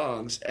these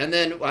songs. And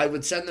then I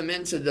would send them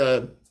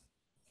into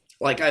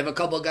I have a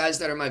couple of guys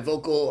that are my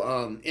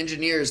vocal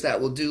engineers that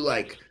will do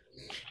like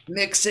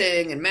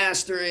mixing and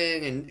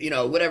mastering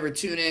and, whatever,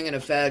 tuning and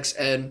effects.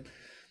 And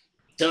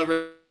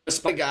the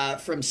response I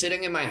got from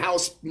sitting in my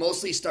house,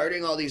 mostly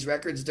starting all these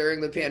records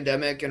during the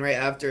pandemic and right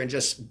after, and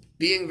just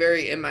being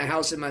very in my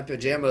house in my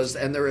pajamas.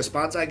 And the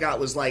response I got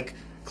was like,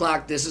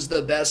 Clock, this is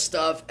the best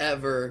stuff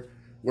ever.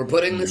 We're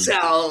putting this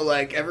out.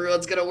 Like,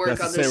 everyone's going to work on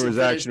this. That's the same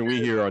reaction we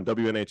hear on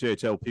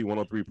WNHHLP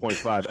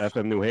 103.5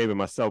 FM New Haven.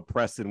 Myself,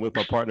 Preston, with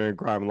my partner in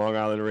crime, Long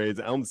Island Raised,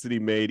 Elm City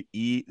made,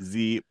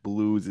 EZ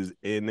Blues is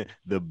in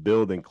the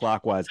building.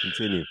 Klokwize,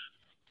 continue.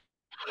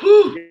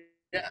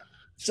 Yeah.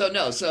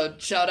 So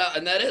shout out,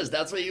 and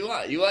that's what you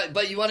want.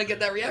 But you want to get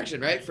that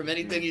reaction, right, from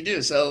anything you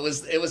do. So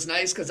it was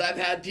nice because I've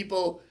had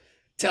people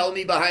tell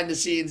me behind the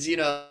scenes,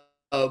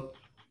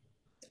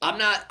 I'm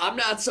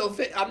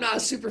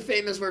not super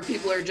famous where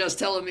people are just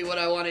telling me what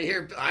I want to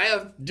hear. I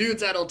have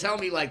dudes that'll tell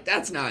me like,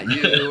 that's not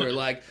you, or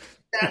like,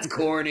 that's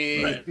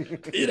corny, right.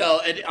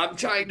 And I'm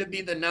trying to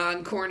be the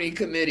non-corny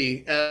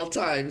committee at all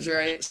times,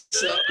 right?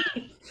 So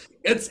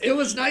it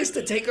was nice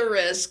to take a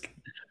risk.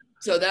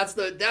 So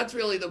that's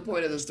really the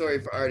point of the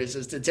story for artists,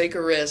 is to take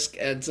a risk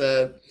and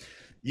to,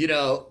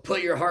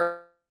 put your heart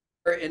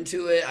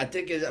into it. I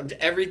think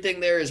everything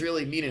there is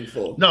really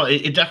meaningful. No,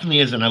 it definitely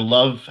is. And I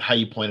love how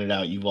you pointed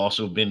out, you've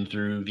also been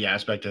through the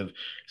aspect of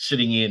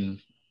sitting in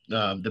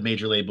the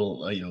major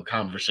label,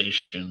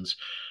 conversations.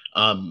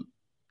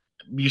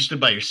 You stood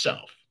by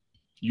yourself.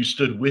 You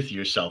stood with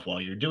yourself while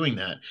you're doing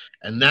that.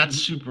 And that's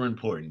super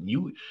important.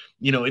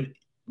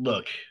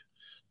 Look,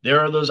 there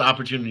are those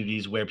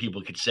opportunities where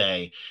people could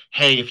say,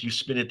 hey, if you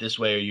spin it this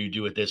way or you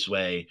do it this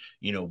way,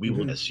 we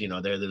will miss.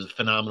 There's a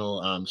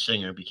phenomenal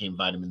singer, became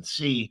Vitamin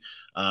C.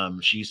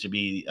 She used to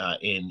be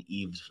in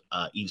Eve's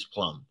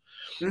Plum.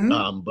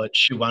 But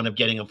she wound up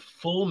getting a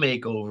full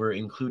makeover,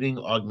 including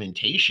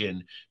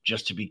augmentation,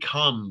 just to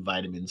become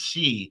Vitamin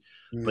C.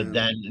 But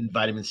then in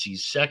Vitamin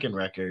C's second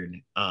record,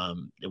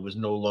 it was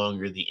no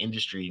longer the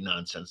industry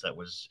nonsense that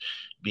was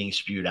being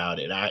spewed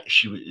out.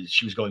 She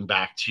was going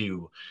back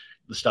to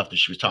the stuff that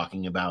she was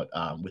talking about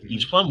with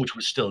Eve's Plum, which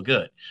was still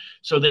good.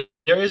 So there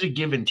is a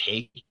give and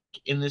take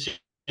in this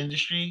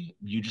industry.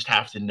 You just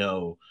have to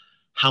know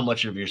how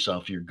much of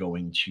yourself you're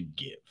going to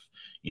give.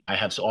 I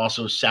have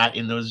also sat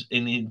in the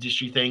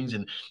industry things,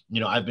 and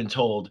I've been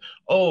told,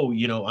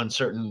 on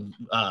certain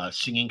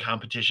singing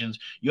competitions,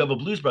 you have a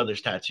Blues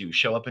Brothers tattoo.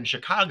 Show up in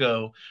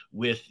Chicago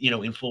with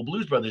in full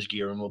Blues Brothers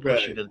gear, and we'll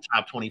push you to the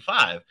top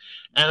 25.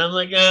 And I'm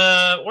like,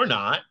 or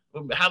not.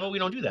 How about we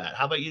don't do that?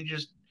 How about you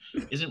just?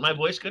 Isn't my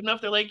voice good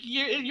enough? They're like,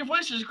 your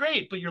voice is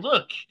great, but your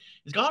look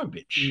is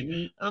garbage.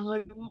 I'm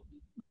like,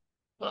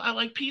 well, I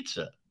like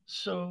pizza,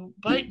 so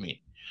bite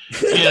me.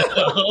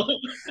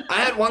 I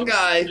had one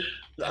guy,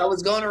 I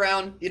was going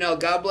around,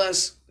 God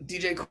bless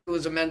DJ, who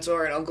was a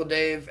mentor, and Uncle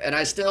Dave, and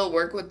I still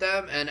work with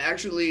them. And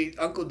actually,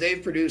 Uncle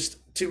Dave produced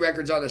 2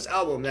 records on this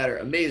album that are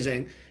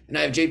amazing. and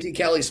I have JP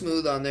Cali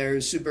Smooth on there,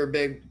 who's super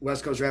big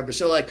West Coast rapper.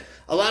 So like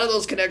a lot of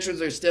those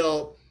connections are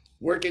still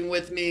working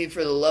with me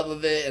for the love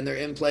of it, and they're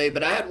in play.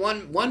 But I had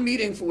one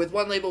meeting with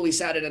one label. We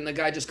sat in, and the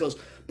guy just goes,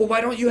 "But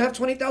why don't you have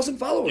 20,000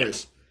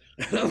 followers?"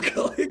 And I'm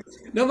going,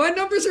 "No, my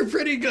numbers are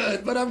pretty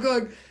good." But I'm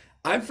going,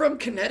 "I'm from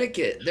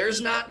Connecticut. There's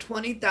not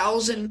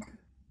 20,000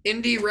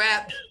 indie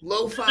rap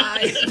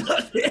lo-fi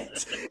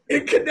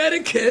in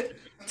Connecticut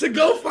to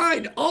go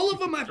find." All of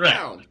them I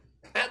found.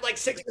 I had like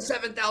 6,000 or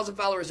 7,000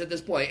 followers at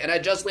this point, and I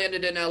just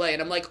landed in LA.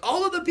 And I'm like,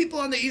 all of the people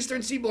on the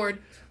Eastern Seaboard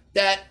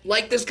that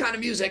like this kind of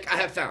music, I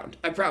have found.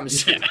 I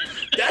promise you.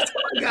 That's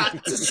how I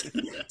got to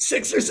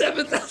 6,000 or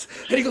 7,000.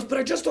 And he goes, "But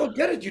I just don't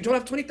get it. You don't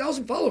have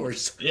 20,000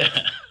 followers."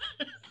 Yeah.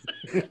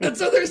 And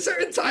so there's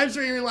certain times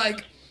where you're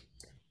like,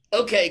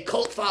 okay,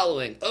 cult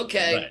following.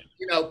 Okay, Right.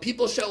 you know,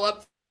 people show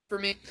up for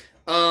me.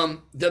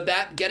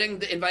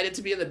 Getting invited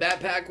to be in the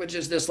Backpack, which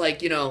is this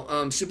like, you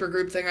know, super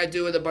group thing I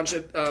do with a bunch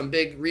of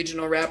big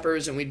regional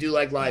rappers, and we do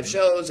like live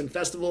shows and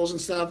festivals and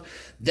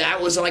stuff.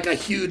 That was like a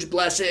huge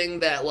blessing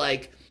that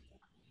like,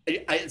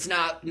 it's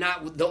not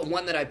the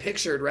one that I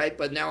pictured, right?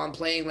 But now I'm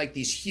playing like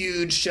these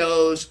huge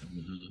shows,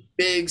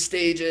 big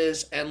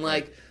stages, and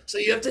like, so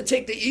you have to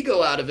take the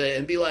ego out of it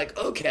and be like,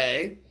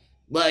 okay,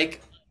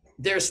 like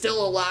there's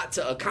still a lot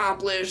to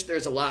accomplish.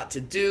 There's a lot to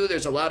do.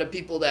 There's a lot of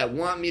people that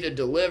want me to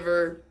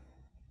deliver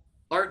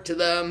art to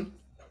them.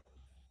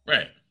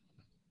 Right.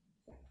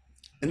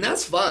 And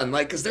that's fun.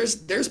 Like, cause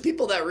there's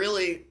people that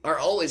really are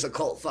always a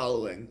cult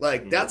following.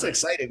 Like that's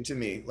exciting to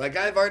me. Like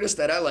I have artists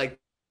that I like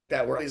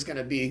that were always going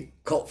to be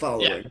cult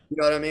following. Yeah. You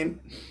know what I mean?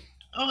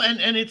 Oh,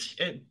 and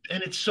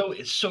it's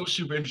so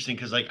super interesting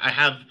because like I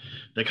have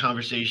the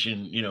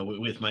conversation, you know,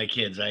 with my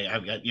kids.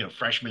 I've got, you know,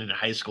 freshmen in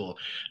high school,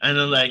 and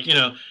they're like, you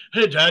know,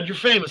 "Hey, Dad, you're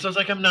famous." I was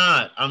like, "I'm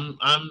not.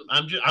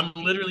 I'm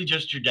literally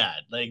just your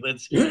dad. Like,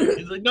 let's."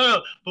 He's like,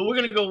 "No, but we're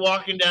gonna go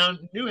walking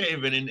down New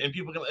Haven, and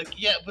people go like,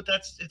 yeah, but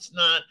it's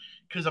not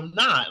because I'm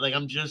not. Like,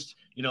 I'm just,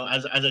 you know,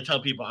 as I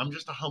tell people, I'm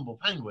just a humble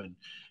penguin.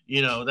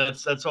 You know,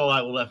 that's all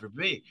I will ever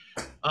be."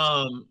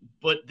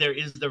 But there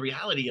is the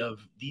reality of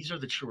these are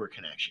the truer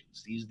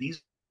connections.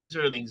 These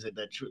are the things that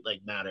like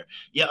matter.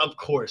 Yeah, of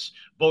course,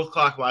 both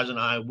Klokwize and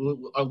I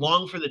are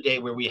long for the day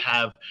where we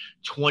have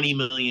 20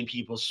 million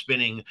people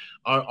spinning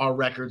our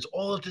records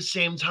all at the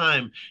same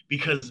time,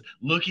 because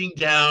looking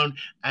down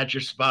at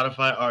your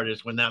Spotify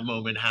artist when that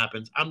moment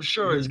happens, I'm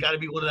sure it's got to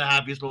be one of the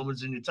happiest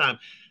moments in your time.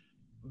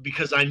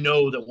 Because I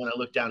know that when I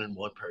look down and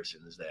one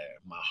person is there,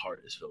 my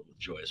heart is filled with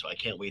joy. So I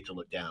can't wait to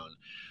look down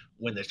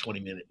when there's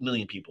 20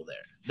 million people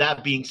there.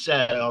 That being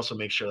said, I also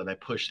make sure that I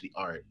push the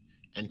art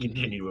and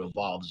continue to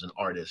evolve as an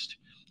artist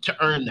to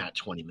earn that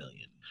 20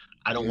 million.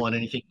 I don't want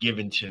anything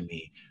given to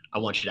me. I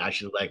want you to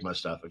actually like my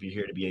stuff. If you're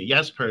here to be a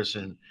yes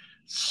person,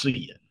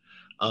 see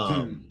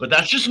ya. But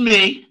that's just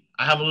me.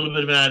 I have a little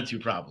bit of an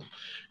attitude problem.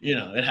 You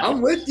know,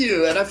 I'm with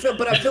you, and I feel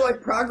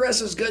like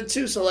progress is good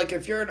too. So like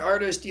if you're an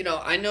artist, you know,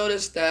 I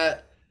noticed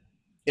that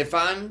if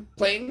I'm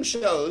playing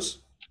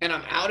shows and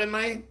I'm out in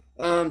my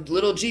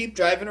little Jeep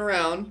driving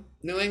around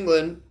New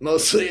England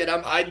mostly, and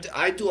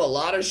I do a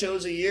lot of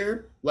shows a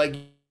year, like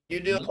you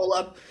do, pull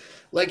up.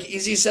 Like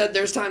Easy said,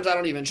 there's times I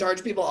don't even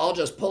charge people. I'll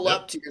just pull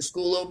up to your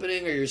school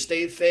opening or your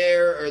state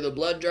fair or the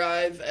blood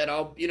drive, and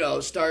I'll, you know,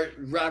 start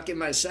rocking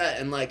my set.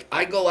 And like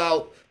I go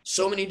out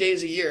so many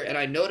days a year, and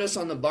I notice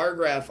on the bar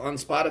graph on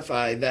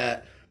Spotify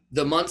that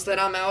the months that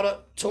I'm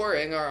out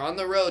touring or on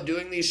the road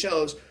doing these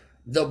shows,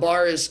 the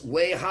bar is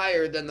way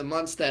higher than the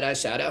months that I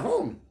sat at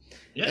home.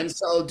 Yeah. And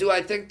so do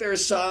I think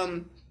there's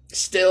some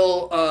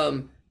still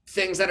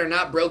things that are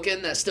not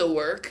broken that still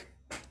work?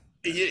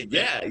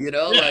 Yeah, you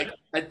know,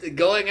 like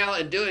going out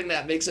and doing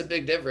that makes a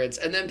big difference.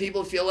 And then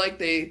people feel like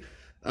they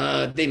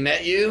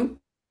met you.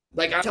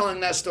 Like I'm telling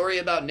that story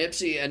about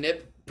Nipsey, and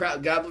Nip,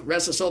 God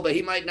rest his soul, but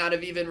he might not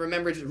have even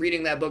remembered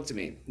reading that book to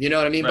me. You know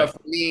what I mean? Right.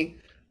 But for me,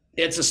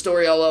 it's a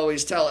story I'll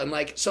always tell. And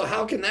like, so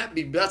how can that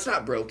be? That's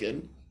not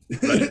broken.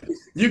 Right.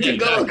 You can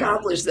go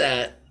accomplish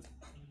that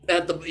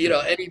at the, you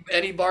know,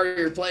 any bar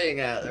you're playing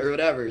at or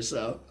whatever.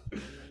 So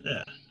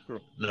yeah,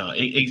 no,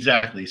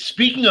 exactly.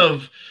 Speaking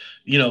of,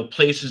 you know,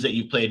 places that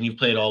you've played, and you've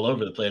played all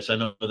over the place. I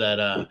know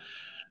that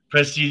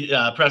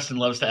Preston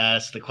loves to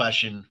ask the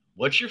question,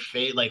 what's your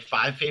 5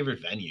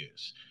 favorite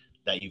venues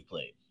that you've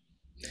played?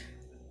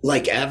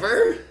 Like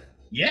ever?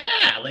 Yeah,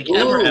 like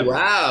ever.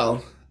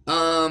 Wow.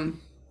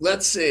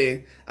 Let's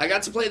see. I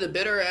got to play the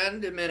Bitter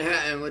End in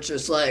Manhattan, which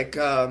is like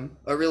a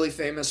really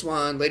famous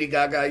one. Lady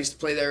Gaga used to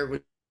play there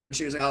when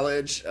she was in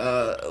college.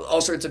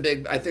 All sorts of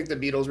big, I think the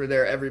Beatles were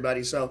there,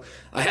 everybody. So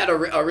I had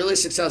a really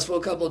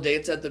successful couple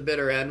dates at the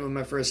Bitter End when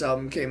my first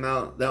album came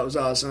out. That was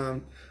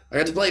awesome. I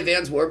got to play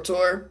Vans Warped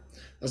Tour. I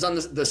was on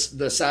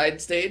the side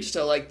stage,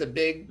 so like the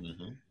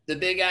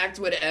big act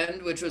would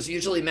end, which was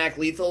usually Mac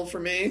Lethal for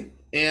me.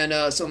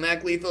 And so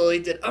Mac Lethal, he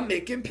did "I'm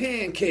Making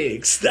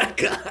Pancakes," that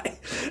guy.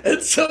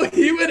 And so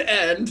he would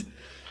end.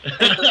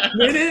 And the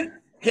minute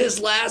his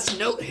last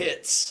note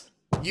hits,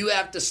 you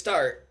have to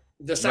start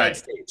the side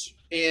stage.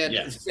 And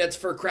that's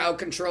for crowd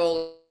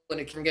control and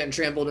it can get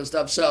trampled and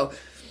stuff. So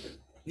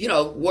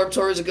Warped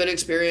Tour is a good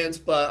experience,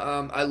 but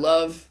I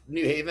love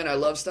New Haven. I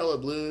love Stella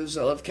Blues.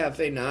 I love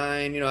Cafe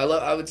 9.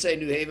 I would say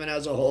New Haven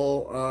as a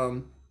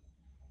whole.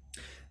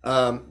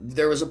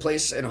 There was a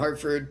place in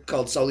Hartford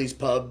called Sully's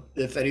Pub,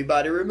 if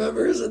anybody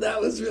remembers, and that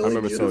was I really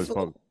remember Sully's beautiful.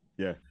 Pump.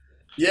 Yeah.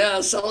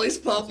 Yeah, Sully's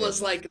Pub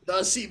was like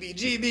the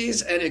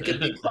CBGBs, and it could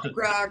be punk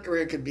rock, or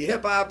it could be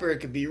hip hop, or it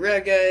could be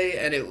reggae,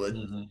 and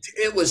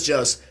it was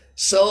just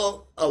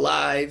so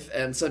alive.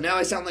 And so now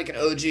I sound like an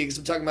OG because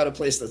I'm talking about a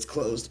place that's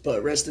closed.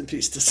 But rest in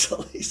peace to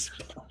Sully's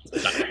Pub.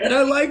 And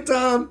I liked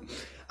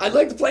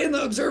playing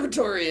the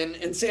observatory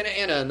in Santa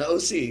Ana in the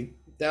OC.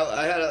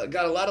 That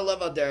got a lot of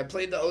love out there. I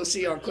played the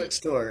OC on Quick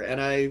Store, and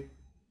I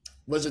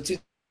was a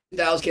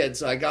 2000 kid,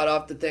 so I got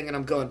off the thing and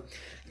I'm going,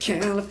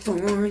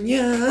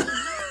 California,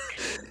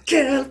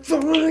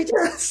 California.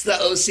 It's the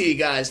OC,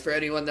 guys, for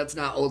anyone that's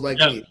not old like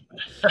me.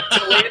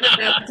 To land in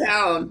that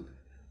town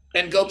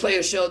and go play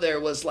a show there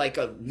was like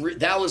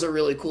that was a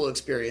really cool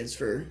experience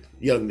for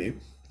young me.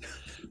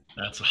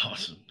 That's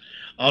awesome.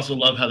 I also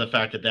love how the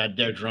fact that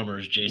their drummer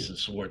is Jason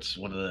Schwartz,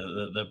 one of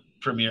the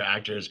premier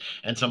actors,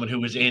 and someone who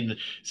was in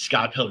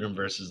Scott Pilgrim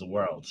versus the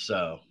World.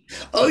 So,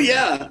 Oh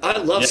yeah, I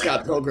love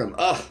Scott Pilgrim.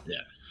 Oh, yeah,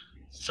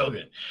 so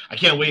good. I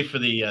can't wait for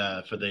the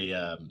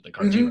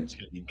cartoon. It's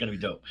gonna be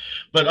dope.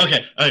 But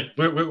okay, all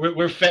right,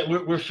 we're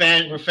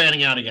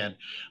fanning out again.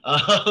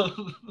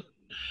 Um,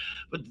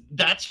 but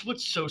that's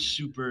what's so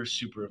super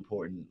super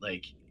important.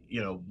 Like,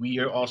 we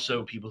are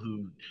also people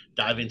who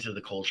dive into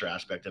the culture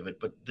aspect of it,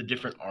 but the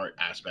different art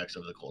aspects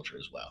of the culture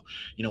as well.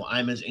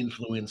 I'm as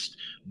influenced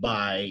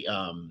by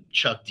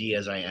Chuck D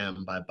as I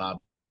am by Bob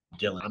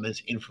Dylan. I'm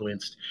as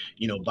influenced,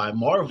 by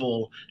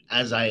Marvel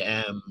as I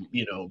am,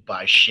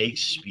 by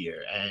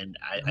Shakespeare. And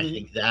I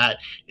think that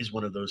is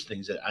one of those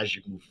things that as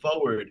you move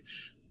forward,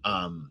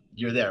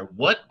 you're there.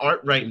 What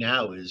art right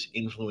now is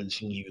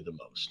influencing you the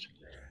most?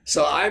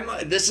 so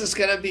this is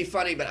gonna be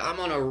funny, but I'm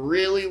on a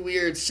really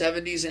weird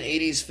 70s and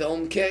 80s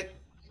film kick.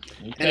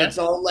 And Okay. it's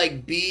all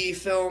like B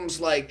films,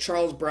 like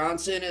Charles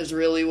Bronson is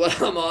really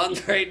what I'm on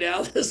right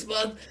now this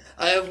month.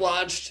 I have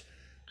watched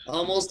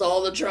almost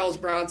all the Charles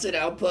Bronson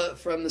output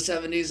from the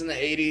 70s and the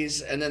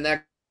 80s, and then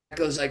that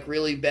goes like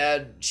really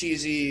bad,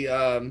 cheesy,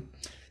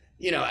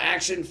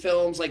 action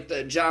films like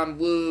the John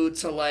Woo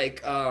to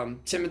like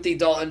Timothy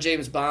Dalton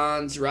James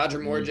Bonds, Roger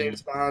Moore Hmm.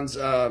 James Bonds,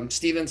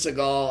 Steven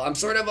Seagal. I'm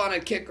sort of on a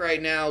kick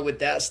right now with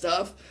that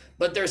stuff,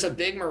 but there's a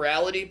big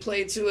morality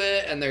play to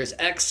it, and there's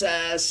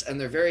excess, and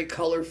they're very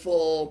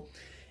colorful.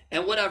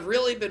 And what I've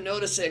really been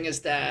noticing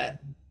is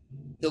that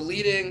the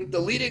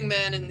leading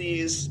men in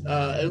these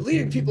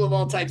leading people of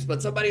all types,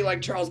 but somebody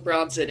like Charles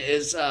Bronson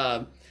is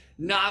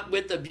not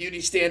with the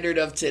beauty standard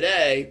of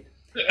today.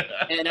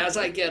 And as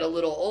I get a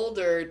little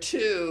older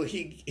too,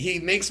 he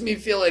makes me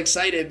feel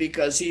excited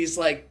because he's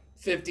like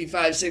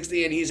 55,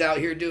 60, and he's out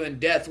here doing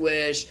Death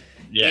Wish,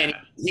 and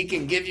Yeah. he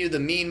can give you the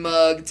mean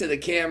mug to the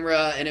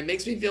camera, and it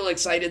makes me feel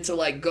excited to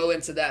like go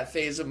into that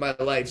phase of my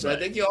life. So I Right.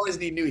 think you always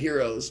need new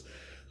heroes.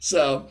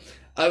 So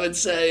I would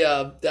say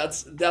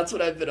that's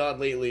what I've been on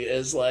lately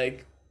is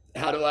like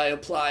how do I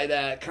apply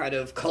that kind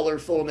of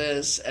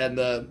colorfulness and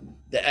the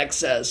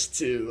excess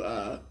to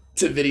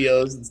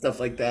videos and stuff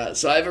like that.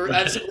 So I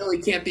have some really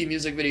campy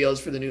music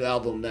videos for the new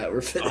album that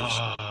we're finished.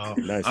 Oh,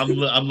 Nice. I'm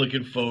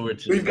looking forward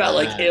to We've got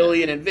like that.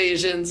 alien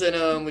invasions in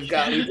them. We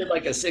did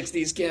like a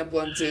 '60s camp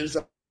one too.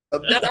 So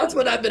that's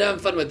what I've been having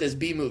fun with is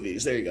B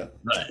movies. There you go.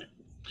 Right.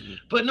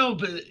 But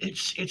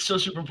it's so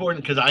super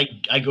important because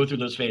I go through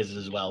those phases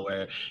as well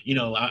where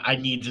I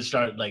need to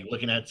start like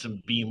looking at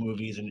some B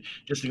movies and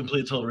just the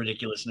complete total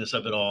ridiculousness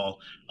of it all.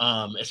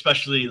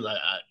 Especially like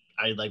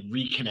I like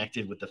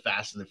reconnected with the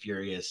Fast and the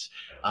Furious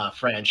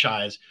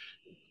franchise,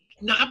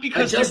 not I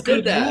because they're just did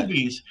good that.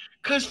 movies,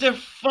 because they're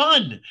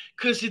fun,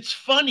 because it's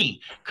funny,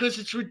 because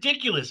it's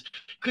ridiculous,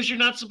 because you're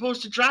not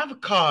supposed to drive a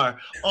car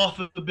off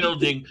of a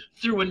building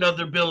through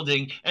another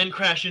building and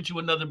crash into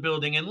another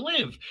building and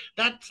live.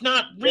 That's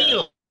not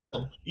Yeah.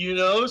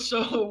 real,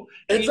 So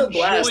It's a enjoy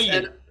blast, it.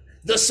 and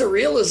the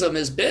surrealism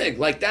is big.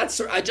 Like I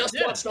just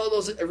Yeah, watched all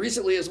those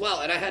recently as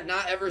well, and I had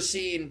not ever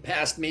seen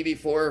past maybe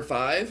four or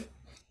five.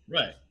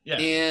 right. Yeah.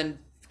 And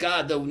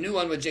God, the new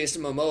one with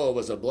Jason Momoa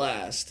was a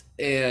blast.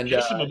 And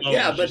Jason Momoa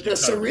yeah, is but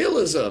just the incredible.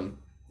 surrealism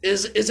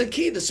is a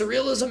key. The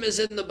surrealism is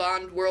in the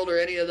Bond world or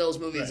any of those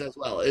movies Right. as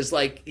well. It's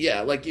like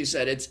yeah, like you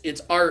said,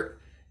 it's art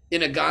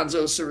in a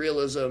gonzo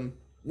surrealism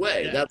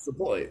way. Yeah. That's the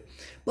point.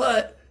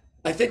 But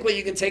I think what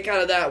you can take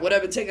out of that, what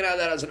I've been taking out of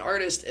that as an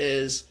artist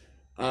is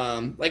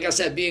like I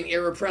said, being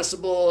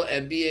irrepressible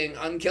and being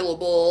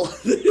unkillable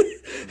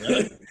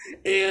Right.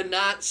 and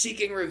not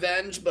seeking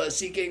revenge, but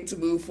seeking to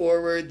move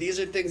forward. These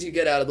are things you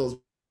get out of those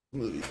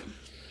movies.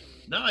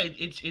 No,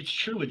 it's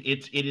true.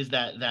 It is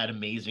that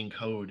amazing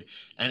code,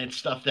 and it's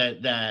stuff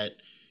that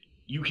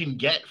you can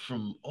get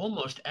from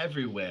almost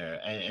everywhere,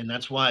 and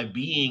that's why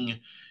being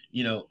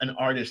an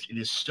artist, it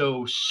is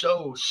so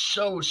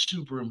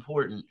super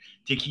important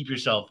to keep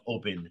yourself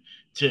open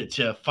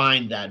to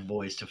find that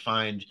voice, to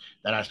find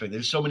that aspect.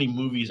 There's so many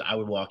movies I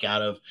would walk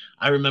out of.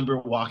 I remember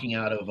walking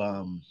out of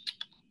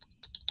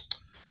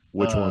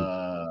Which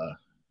one?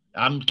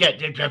 I'm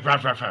getting TikTok,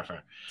 movie.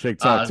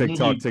 TikTok.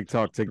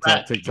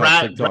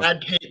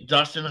 Brad Pitt,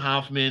 Dustin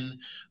Hoffman,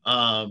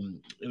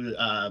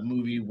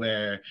 movie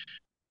where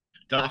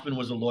Hoffman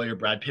was a lawyer.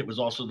 Brad Pitt was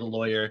also the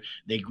lawyer.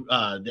 They,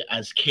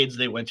 as kids,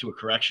 they went to a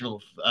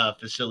correctional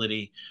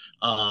facility,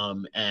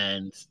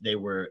 and they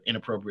were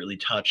inappropriately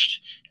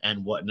touched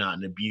and whatnot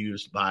and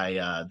abused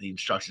by the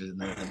instructors. And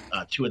then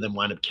two of them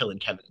wound up killing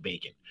Kevin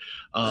Bacon.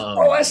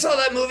 I saw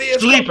that movie.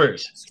 It's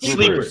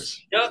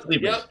Sleepers. Yep.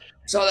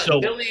 Saw that. So,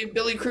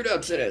 Billy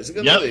Crudup's in it. It's a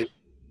good yep. movie.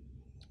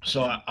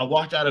 So I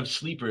walked out of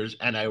Sleepers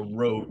and I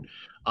wrote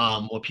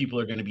what people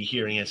are going to be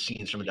hearing as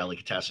scenes from a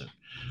delicatessen.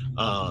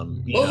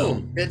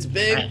 It's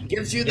big.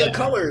 Gives you the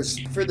colors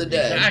for the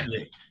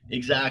day.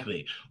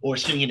 Exactly. Or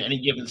singing Any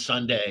Given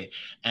Sunday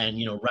and,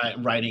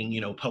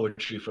 writing,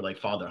 poetry for like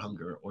Father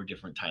Hunger or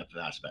different type of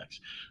aspects.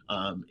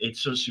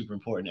 It's so super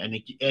important.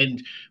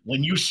 And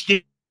when you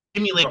stimulate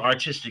your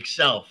artistic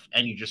self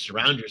and you just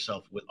surround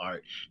yourself with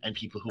art and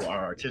people who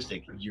are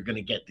artistic, you're going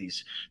to get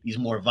these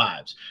more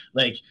vibes.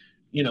 Like,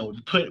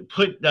 put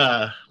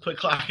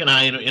Clock and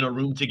I in a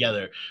room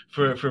together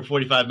for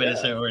 45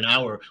 minutes or an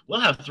hour.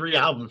 We'll have 3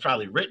 albums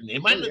probably written.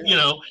 It might,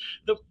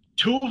 the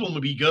 2 of them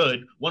would be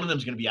good. One of them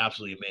is going to be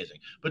absolutely amazing,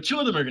 but 2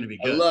 of them are going to be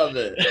good. I love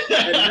it.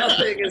 And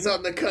nothing is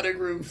on the cutting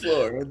room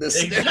floor.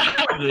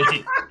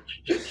 Exactly.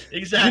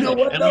 Exactly.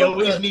 We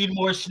always need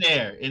more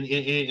snare in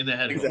the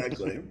head.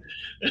 Exactly.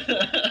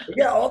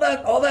 Yeah, all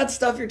that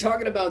stuff you're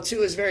talking about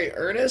too is very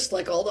earnest.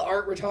 Like all the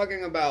art we're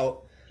talking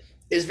about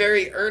is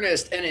very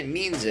earnest and it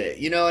means it.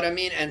 You know what I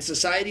mean? And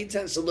society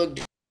tends to look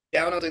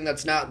down on something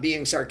that's not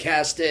being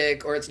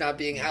sarcastic or it's not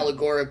being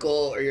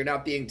allegorical or you're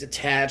not being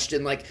detached,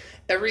 and like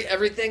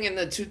everything in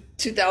the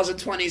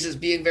 2020s is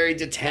being very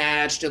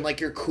detached and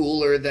like you're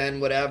cooler than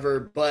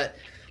whatever. But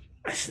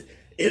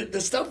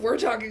the stuff we're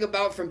talking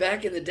about from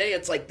back in the day,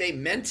 it's like they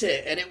meant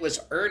it and it was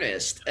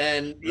earnest.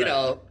 And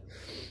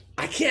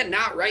I can't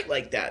not write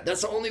like that.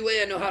 That's the only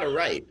way I know how to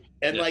write.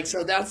 And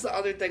so that's the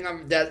other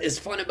thing that is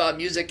fun about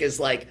music is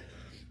like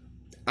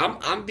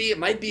it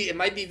might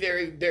be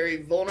very,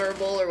 very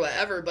vulnerable or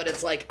whatever, but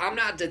it's like I'm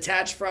not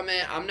detached from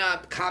it. I'm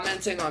not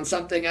commenting on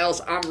something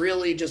else. I'm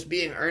really just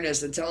being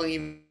earnest and telling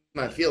you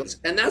my feelings.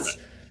 And that's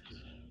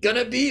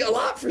gonna be a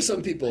lot for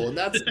some people. And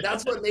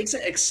that's what makes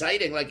it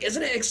exciting. Like,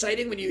 isn't it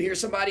exciting when you hear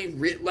somebody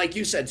like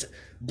you said,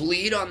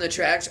 bleed on the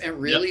tracks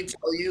and really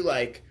tell you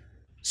like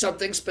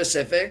something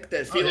specific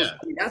that feels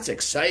that's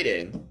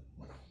exciting.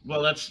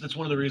 Well, that's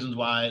one of the reasons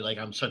why like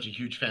I'm such a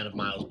huge fan of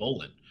Miles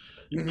Boland.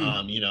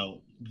 Mm-hmm.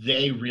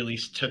 They really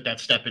took that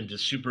step into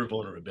super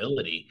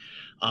vulnerability.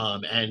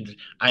 And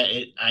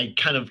I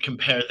kind of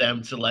compare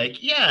them to like,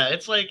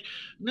 it's like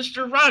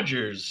Mr.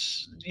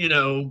 Rogers,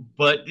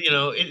 but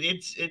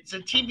it's a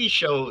TV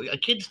show, a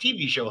kid's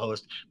TV show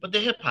host, but the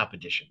hip hop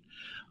edition.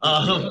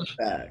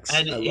 Facts.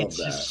 And it's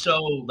just so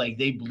like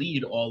they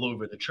bleed all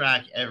over the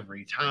track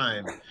every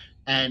time.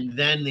 And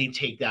then they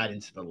take that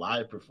into the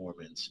live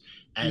performance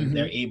and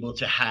they're able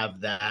to have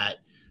that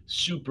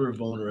super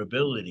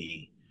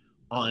vulnerability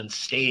on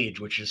stage,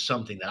 which is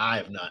something that I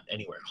have not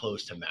anywhere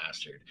close to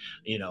mastered.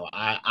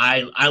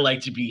 I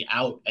like to be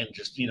out and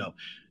just,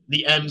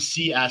 the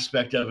MC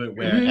aspect of it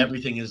where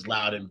everything is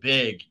loud and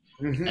big.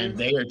 And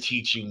they are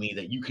teaching me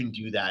that you can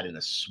do that in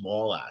a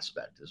small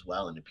aspect as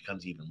well. And it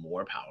becomes even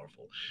more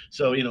powerful.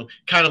 So,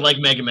 kind of like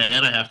Mega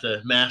Man, I have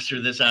to master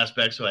this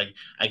aspect so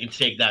I can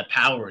take that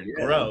power and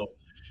grow.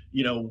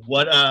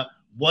 What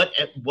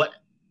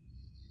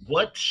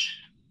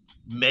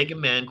Mega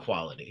Man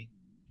quality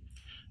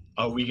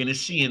are we going to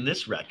see in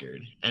this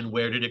record, and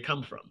where did it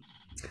come from?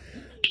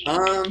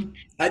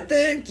 I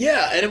think,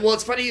 and well,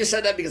 it's funny you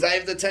said that because I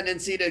have the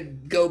tendency to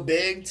go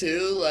big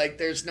too. Like,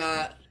 there's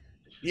not,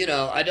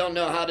 I don't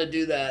know how to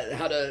do that.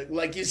 How to,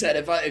 like you said,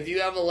 if you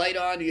have a light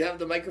on, you have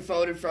the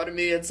microphone in front of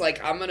me. It's like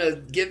I'm gonna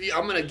give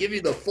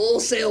you the full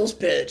sales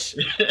pitch.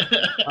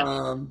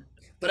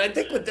 But I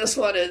think with this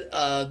one,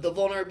 the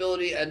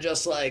vulnerability and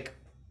just like,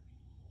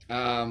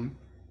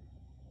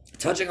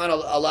 touching on a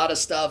lot of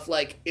stuff,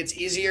 like it's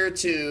easier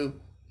to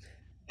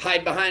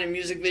hide behind a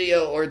music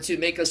video or to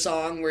make a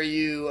song where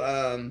you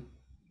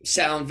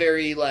sound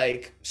very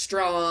like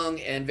strong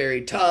and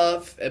very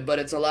tough, but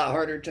it's a lot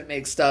harder to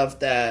make stuff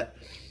that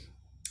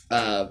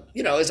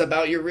is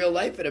about your real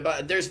life and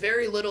there's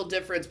very little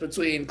difference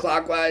between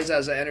Klokwize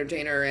as an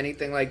entertainer or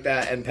anything like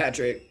that and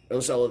Patrick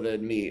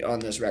O'Sullivan, me, on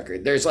this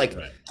record. There's like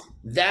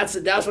that's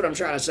what I'm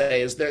trying to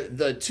say is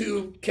the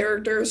two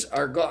characters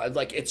are gone.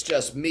 Like, it's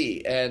just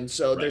me. And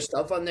so there's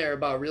stuff on there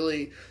about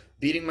really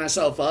beating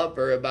myself up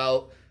or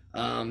about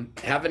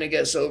having to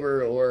get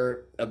sober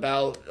or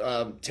about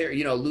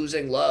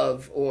losing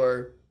love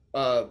or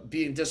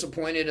being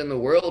disappointed in the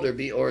world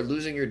or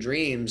losing your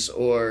dreams,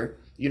 or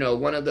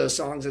one of those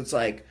songs, it's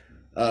like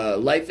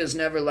life is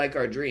never like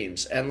our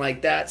dreams, and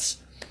like that's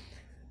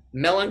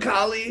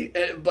melancholy,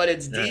 but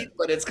it's deep,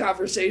 but it's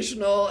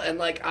conversational, and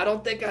like I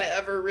don't think I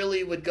ever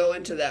really would go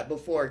into that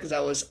before because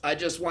I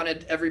just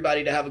wanted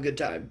everybody to have a good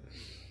time.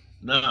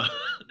 No.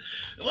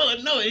 Well,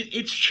 no,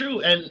 it's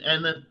true,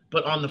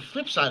 but on the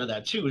flip side of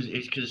that too is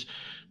because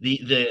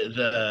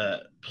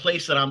the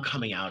place that I'm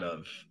coming out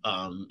of,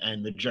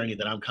 and the journey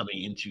that I'm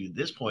coming into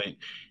this point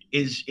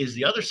is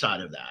the other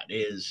side of that.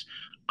 Is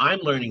I'm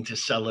learning to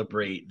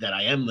celebrate that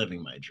I am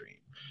living my dream.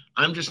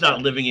 I'm just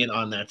not living it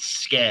on that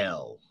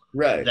scale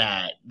Right.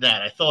 that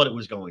I thought it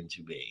was going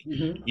to be,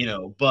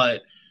 Mm-hmm.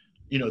 but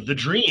the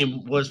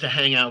dream was to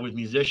hang out with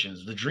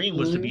musicians. The dream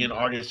was to be an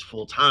artist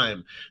full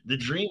time. The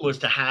dream was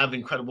to have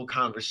incredible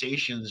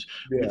conversations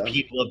with Yeah.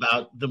 people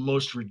about the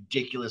most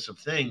ridiculous of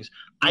things.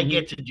 I Mm-hmm.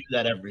 get to do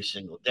that every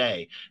single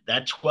day.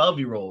 That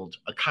 12-year-old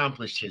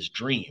accomplished his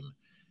dream.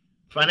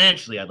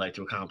 Financially, I'd like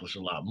to accomplish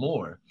a lot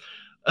more.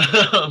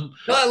 No,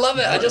 I love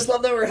it. I just But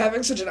love that we're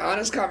having such an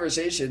honest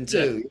conversation yeah,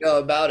 too,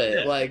 about it.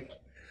 yeah, Like,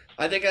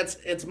 I think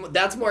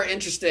that's more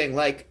interesting.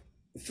 Like,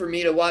 for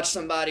me to watch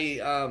somebody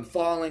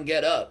fall and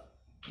get up,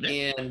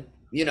 yeah. and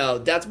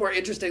that's more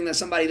interesting than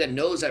somebody that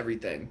knows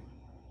everything.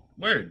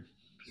 Word.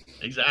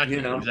 Exactly.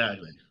 You know.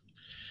 Exactly.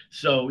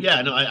 So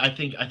yeah, no, I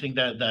think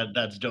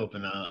that's dope,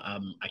 and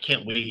I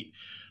can't wait.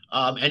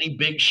 Any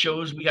big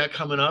shows we got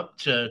coming up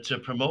to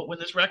promote when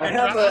this I record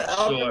have an drops,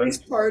 album or release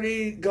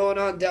party going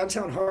on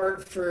downtown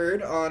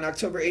Hartford on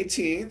October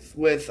 18th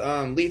with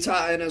Lee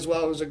Totten as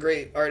well, who's a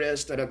great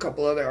artist, and a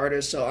couple other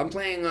artists. So I'm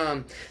playing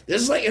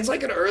this is like it's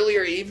like an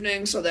earlier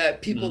evening so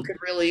that people Mhm. can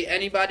really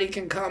anybody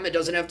can come. It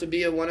doesn't have to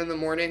be at 1 in the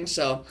morning.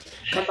 So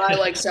come by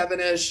like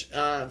 7-ish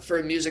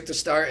for music to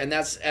start, and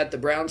that's at the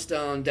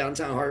Brownstone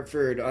downtown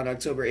Hartford on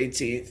October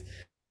 18th.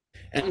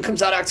 And it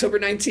comes out October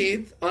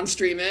 19th on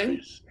streaming.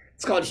 Nice.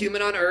 It's called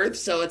Human on Earth.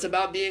 So it's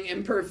about being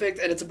imperfect,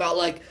 and it's about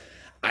like,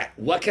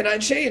 what can I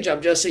change? I'm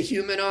just a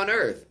human on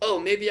Earth. Oh,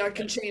 maybe I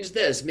can change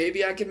this.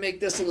 Maybe I can make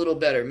this a little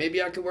better.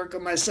 Maybe I can work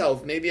on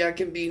myself. Maybe I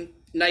can be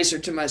nicer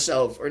to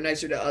myself or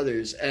nicer to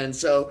others. And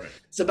so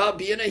it's about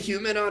being a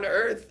human on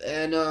Earth.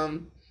 And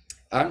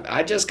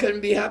I just couldn't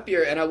be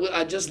happier. And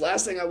I just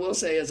last thing I will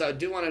say is I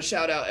do want to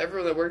shout out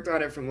everyone that worked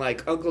on it, from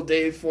like Uncle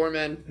Dave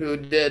Foreman, who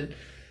did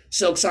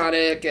Silk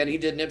Sonic, and he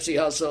did Nipsey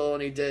Hussle,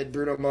 and he did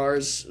Bruno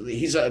Mars.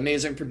 He's an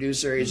amazing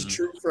producer. He's a Mhm.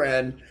 true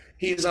friend.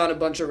 He's on a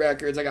bunch of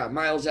records. I got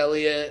Miles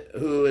Elliott,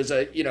 who is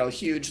a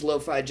huge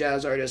lo-fi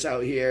jazz artist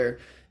out here.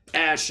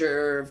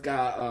 Asher, I've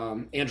got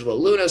Angela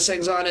Luna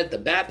sings on it. The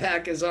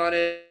Backpack is on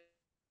it,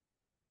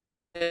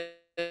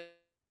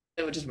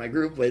 which is my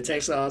group with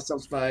Texas, Some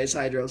Spice,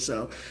 Hydro.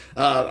 So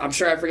I'm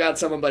sure I forgot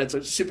someone, but it's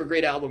a super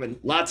great album, and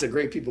lots of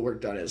great people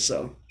worked on it.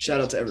 So shout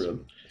out to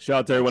everyone. Shout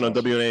out to everyone on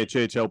That's awesome.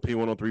 WNHHLP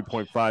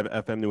 103.5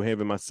 FM New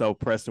Haven. Myself,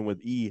 Preston with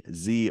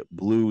EZ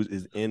Blues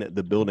is in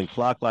the building.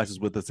 Klokwize is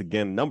with us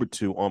again. Number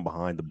 2 on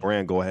Behind the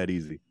Brand. Go ahead,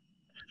 Easy.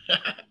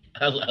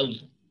 I love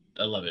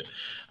it.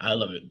 I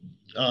love it.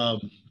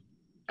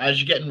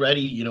 As you're getting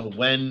ready,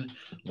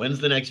 when's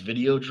the next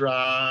video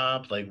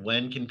drop? Like,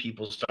 when can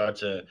people start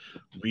to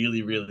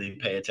really, really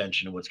pay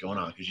attention to what's going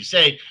on? Because you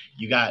say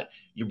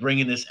you're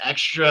bringing this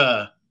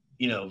extra,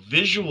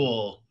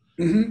 visual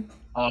Mhm.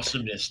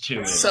 awesomeness to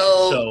it.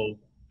 So So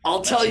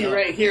I'll tell messing you up.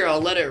 right here, I'll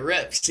let it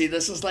rip. See,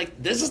 this is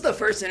the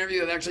first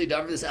interview I've actually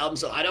done for this album,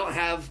 so I don't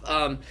have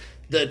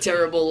the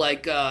terrible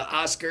like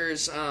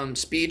Oscars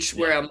speech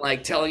where I'm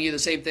like telling you the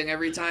same thing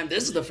every time.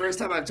 This is the first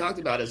time I've talked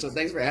about it, so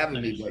thanks for having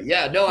me. Nice. But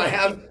yeah, no, I Cool.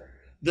 have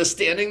the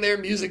Standing There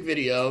music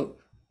video,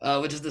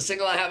 which is the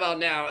single I have out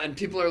now, and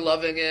people are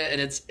loving it,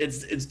 and it's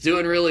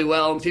doing really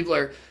well, and people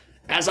are.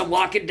 As I'm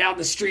walking down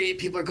the street,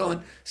 people are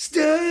going,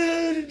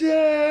 "Standing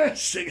there,"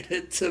 singing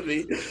it to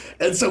me.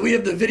 And so we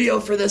have the video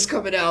for this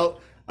coming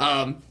out.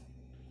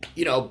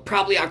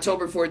 Probably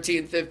October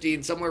 14th,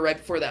 15th, somewhere right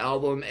before the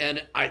album.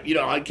 And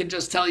I can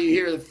just tell you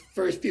here, the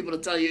first people to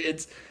tell you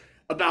it's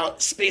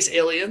about space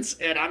aliens,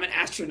 and I'm an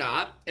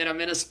astronaut, and I'm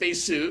in a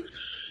spacesuit,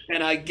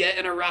 and I get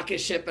in a rocket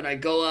ship, and I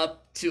go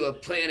up to a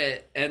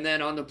planet, and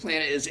then on the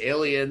planet is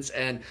aliens,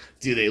 and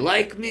do they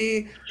like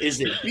me? Is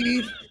it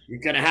beef? You're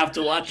gonna have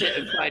to watch it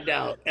and find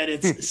out. And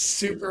it's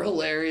super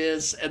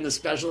hilarious, and the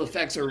special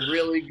effects are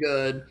really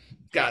good.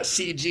 Got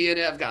CG in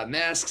it, I've got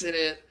masks in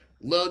it,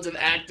 loads of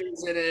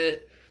actors in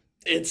it.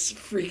 It's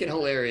freaking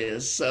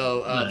hilarious.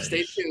 So stay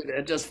Nice. tuned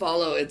and just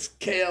follow. It's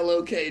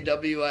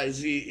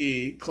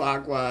Klokwize,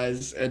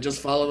 Klokwize, and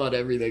just follow on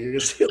everything. You're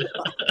gonna see a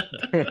lot.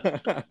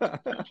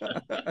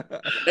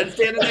 And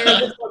Standing There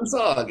is a fun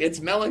song. It's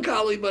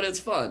melancholy, but it's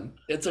fun.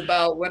 It's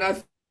about when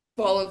I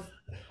fall.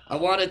 I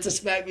want it to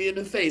smack me in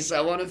the face. I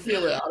want to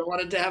feel it. I don't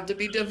want it to have to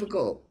be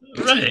difficult.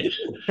 Right.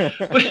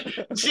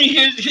 But see,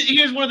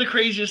 here's one of the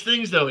craziest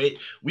things, though.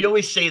 We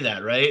always say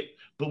that, right?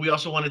 But we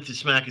also want it to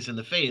smack us in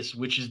the face,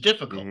 which is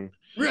difficult. Mhm.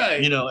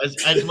 Right.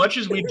 As much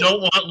as we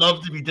don't want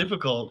love to be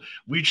difficult,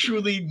 we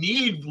truly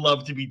need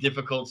love to be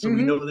difficult, so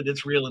we Mhm. know that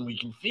it's real and we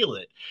can feel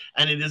it.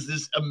 And it is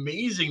this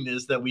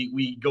amazingness that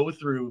we go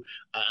through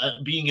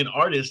being an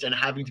artist and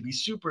having to be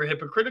super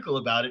hypocritical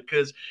about it,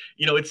 because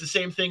it's the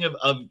same thing of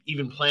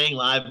even playing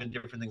live and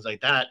different things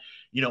like that.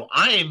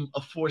 I'm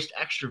a forced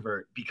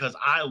extrovert because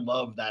I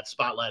love that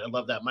spotlight, I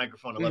love that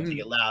microphone, I love to Mhm.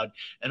 get loud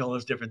and all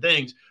those different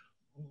things.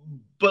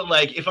 But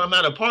like, if I'm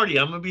at a party,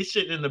 I'm gonna be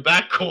sitting in the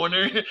back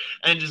corner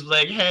and just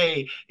like,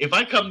 hey, if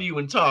I come to you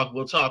and talk,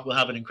 we'll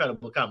have an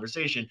incredible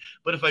conversation.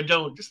 But if I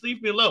don't, just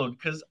leave me alone,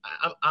 because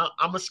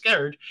I'm a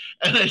scared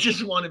and I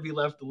just want to be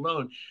left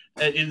alone.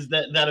 Is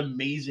that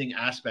amazing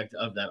aspect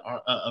of that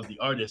of the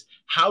artist?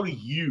 How do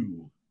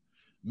you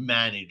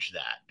manage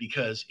that?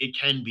 Because it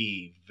can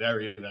be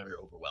very, very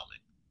overwhelming.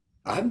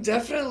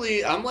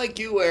 I'm like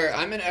you where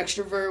I'm an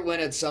extrovert when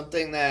it's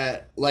something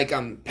that like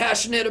I'm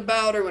passionate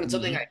about or when it's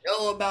something Mm-hmm. I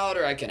know about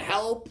or I can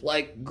help,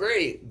 like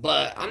great.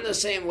 But I'm the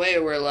same way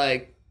where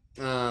like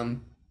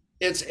um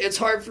it's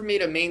hard for me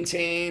to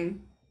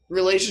maintain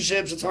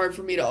relationships. It's hard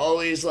for me to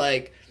always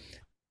like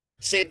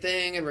say a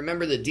thing and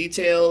remember the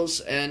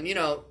details and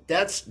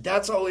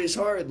that's always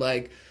hard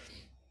like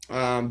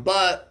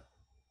but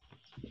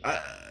I,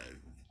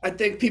 I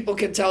think people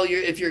can tell you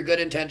if you're good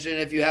intention,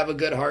 if you have a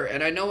good heart.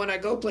 And I know when I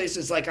go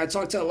places, like I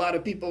talk to a lot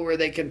of people where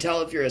they can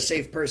tell if you're a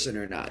safe person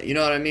or not. You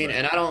know what I mean? Right.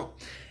 And I don't,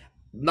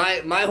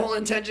 my whole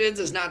intentions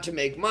is not to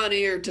make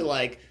money or to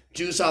like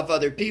juice off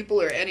other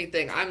people or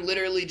anything. I'm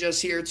literally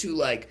just here to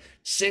like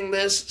sing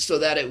this so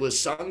that it was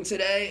sung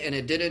today and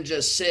it didn't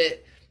just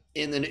sit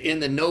in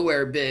the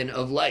nowhere bin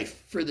of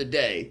life for the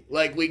day.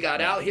 Like we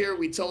got out here,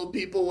 we told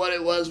people what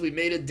it was, we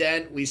made a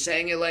dent, we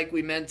sang it like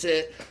we meant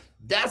it.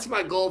 That's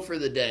my goal for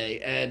the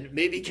day, and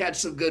maybe catch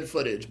some good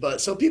footage.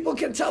 But so people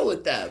can tell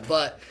with that.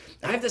 But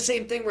I have the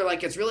same thing where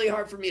like it's really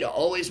hard for me to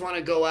always want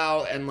to go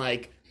out and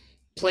like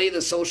play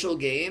the social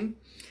game.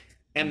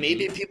 And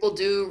maybe Mm-hmm. people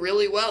do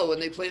really well when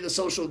they play the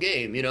social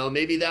game.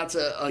 Maybe that's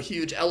a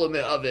huge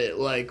element of it.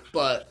 Like,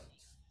 but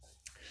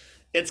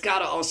it's got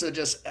to also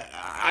just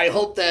I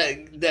hope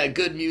that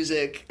good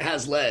music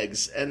has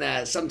legs and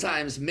that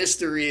sometimes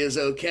mystery is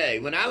okay.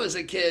 When I was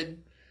a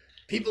kid,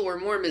 people were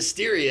more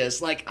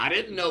mysterious. Like I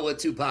didn't know what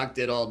Tupac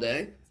did all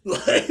day.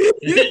 Like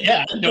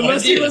Yeah, no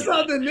unless he idea. was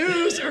on the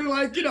news or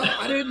like,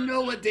 I didn't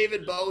know what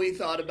David Bowie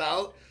thought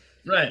about.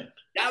 Right.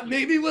 That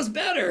maybe was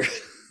better.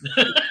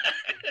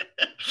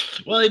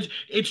 Well,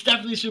 it's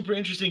definitely super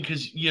interesting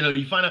because you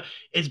find out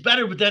it's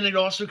better, but then it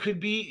also could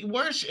be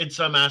worse in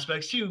some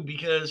aspects too,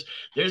 because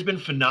there's been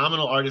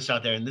phenomenal artists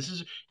out there, and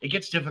it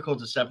gets difficult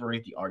to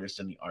separate the artist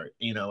and the art,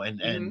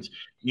 and Hmm.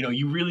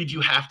 you really do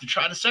have to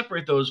try to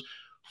separate those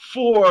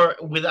for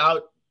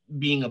without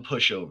being a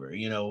pushover.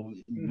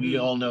 We Hmm.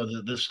 all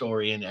know the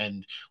story,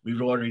 and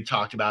we've already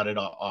talked about it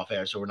off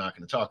air, so we're not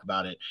going to talk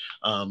about it.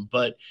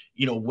 But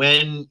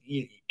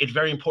it's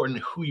very important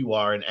who you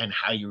are and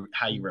how you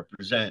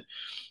represent.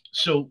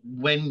 So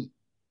when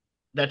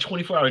that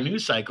 24-hour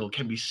news cycle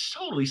can be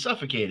totally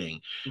suffocating,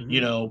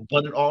 Hmm.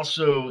 but it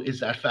also is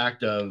that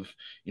fact of,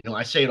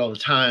 I say it all the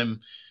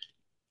time,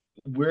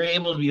 we're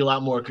able to be a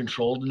lot more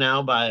controlled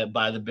now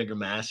by the bigger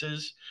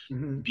masses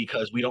Hmm.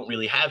 because we don't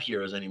really have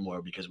heroes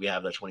anymore because we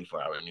have that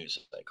 24-hour news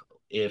cycle.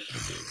 If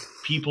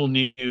people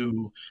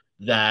knew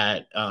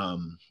that,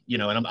 and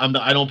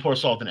I don't pour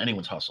salt in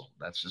anyone's hustle.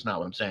 That's just not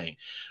what I'm saying.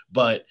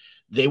 But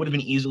they would have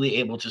been easily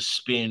able to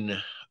spin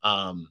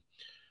um,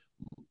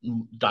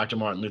 Dr.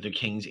 Martin Luther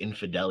King's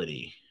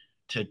infidelity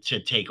to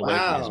take away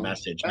from his Wow,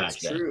 message that's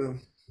back then. true.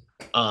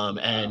 And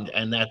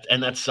Wow.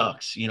 and that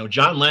sucks.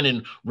 John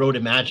Lennon wrote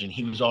Imagine.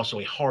 He was also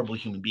a horrible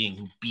human being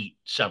who beat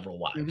several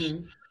wives.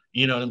 Hmm.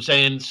 You know what I'm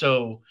saying?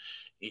 So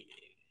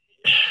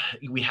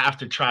we have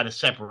to try to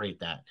separate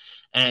that.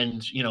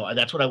 And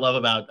that's what I love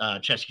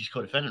about Chesky's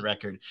co-defendant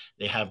record.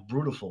 They have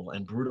Brutiful,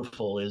 and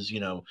Brutiful is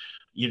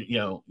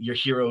your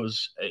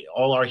heroes.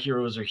 All our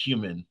heroes are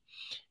human,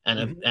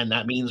 Hmm. and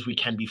that means we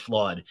can be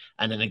flawed,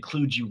 and that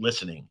includes you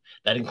listening.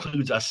 That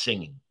includes us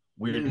singing.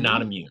 We're not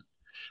Hmm. immune.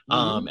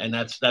 Hmm. And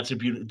that's the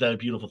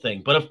beautiful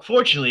thing. But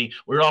unfortunately,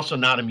 we're also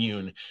not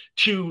immune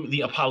to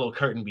the Apollo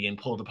curtain being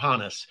pulled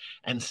upon us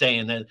and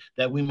saying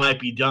that we might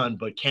be done,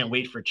 but can't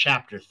wait for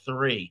chapter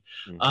 3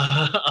 Mhm.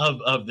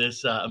 of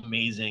this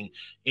amazing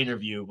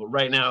interview. But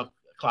right now,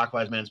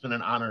 Clockwise, man, it's been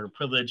an honor and a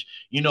privilege.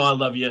 I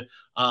love you.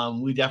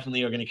 We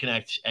definitely are going to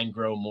connect and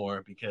grow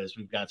more because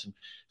we've got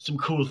some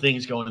cool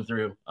things going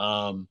through.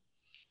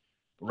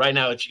 Right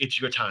now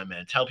it's your time,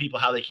 man. Tell people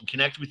how they can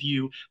connect with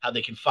you, how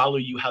they can follow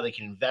you, how they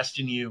can invest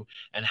in you,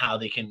 and how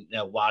they can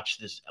watch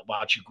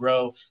you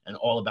grow, and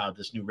all about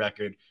this new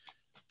record.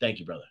 Thank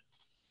you, brother.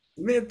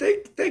 Man,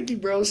 thank you,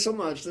 bro, so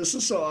much. This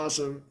is so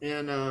awesome.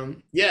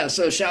 And yeah,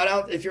 so shout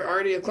out if you're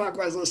already a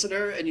Clockwise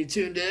listener and you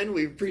tuned in.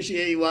 We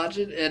appreciate you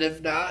watching. And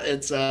if not,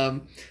 it's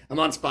I'm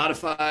on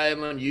Spotify,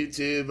 I'm on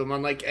YouTube, I'm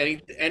on like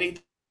anything.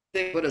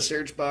 Put a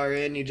search bar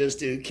in, you just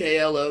do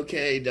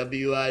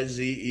Klokwize.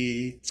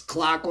 It's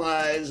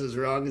Clockwise, as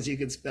wrong as you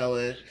can spell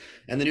it.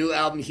 And the new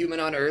album Human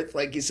on Earth,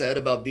 like you said,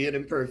 about being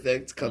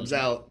imperfect, comes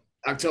Mm-hmm. out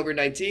October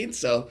 19th.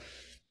 So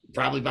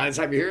probably by the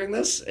time you're hearing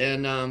this,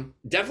 and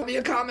definitely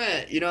a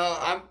comment.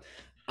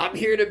 I'm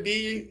here to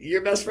be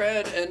your best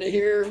friend and to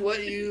hear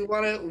what you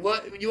want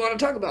to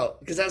talk about,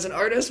 because as an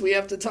artist we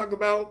have to talk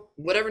about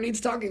whatever needs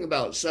talking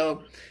about.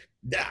 So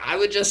I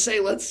would just say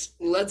let's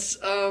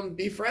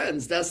be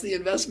friends. That's the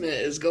investment,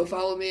 is go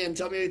follow me and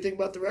tell me what you think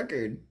about the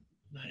record.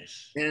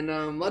 Nice. And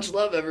much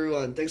love,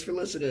 everyone. Thanks for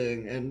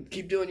listening, and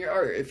keep doing your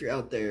art if you're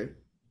out there.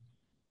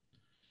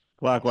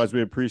 Klokwize,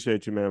 we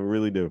appreciate you, man. We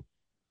really do.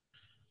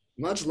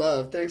 Much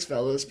love. Thanks,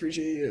 fellas.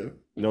 Appreciate you.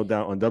 No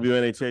doubt. On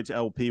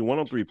WNHHLP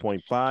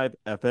 103.5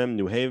 FM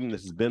New Haven,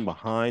 this has been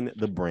Behind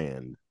the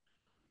Brand.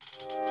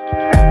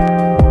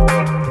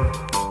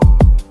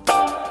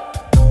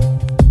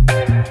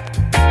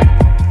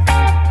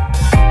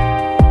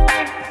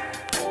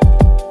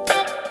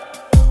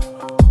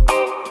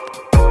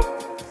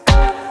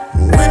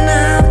 When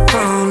I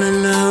fall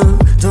in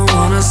love, don't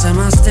wanna set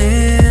my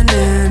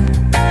standing.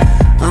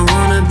 I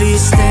wanna be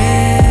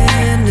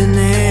standing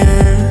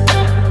there.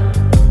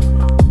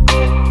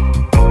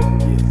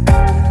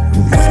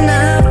 When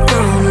I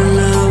fall in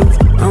love,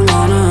 I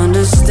wanna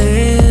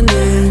understand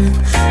it.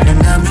 And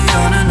I'll be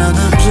on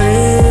another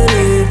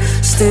planet,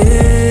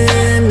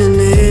 standing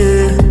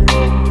there.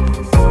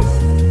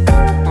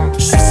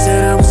 She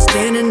said I was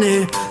standing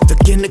there,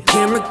 looking the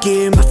camera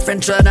gear. My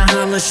friend tried to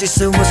holler, she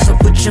said, what's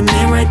up with your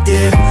man right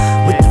there?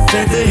 With the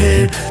feather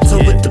hair, so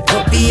with the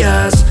puppy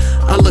eyes.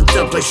 I looked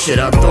up like shit,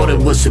 I thought it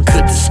was a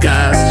good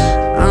disguise.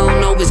 I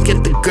don't always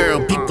get the girl,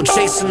 people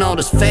chasing all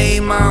this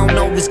fame. I don't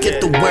always get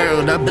the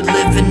world, I've been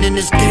living in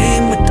this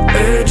game with the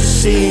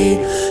urgency.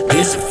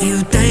 There's a few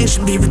things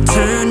should be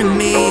returned to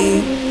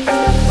me.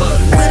 But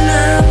when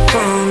I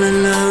fall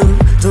in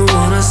love, don't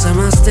wanna set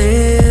my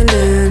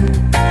standing.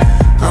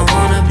 I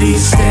wanna be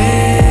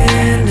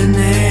standing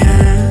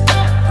there.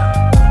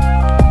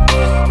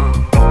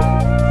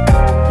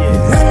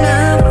 When I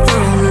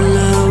fall in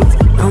love,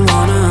 I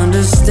wanna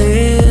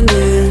understand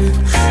it.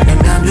 And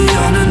I'll be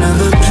on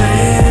another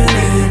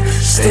planet,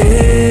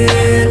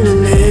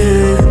 standing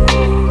there.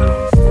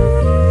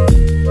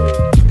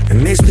 It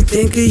makes me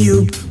think of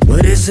you,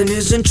 what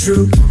isn't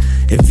true.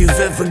 If you've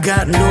ever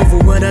gotten over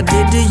what I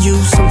did to you,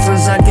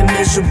 sometimes I get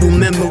miserable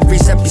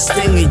memories that be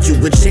stinging you.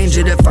 Would change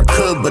it if I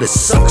could, but it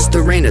sucks,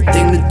 there ain't a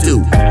thing to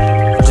do.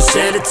 Just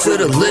add it to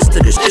the list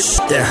of the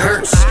shit that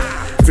hurts.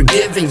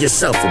 Forgiving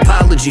yourself,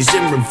 apologies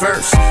in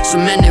reverse. So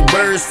many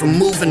words for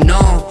moving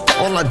on.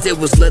 All I did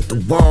was let the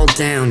wall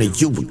down and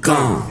you were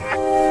gone.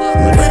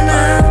 When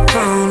I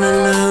fall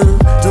in love,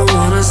 don't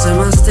wanna set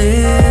my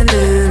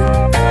standing.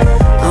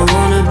 I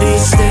wanna be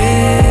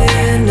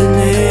standing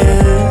there.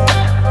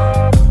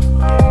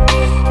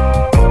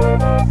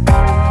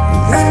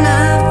 When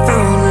I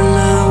fall in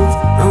love,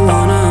 I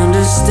wanna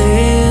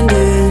understand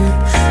it.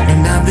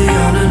 And I'll be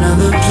on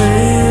another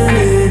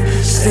planet,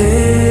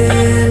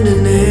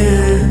 standing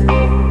there.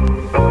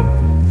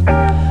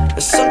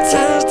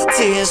 Sometimes the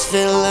tears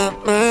fill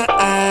up my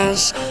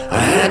eyes. I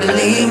had to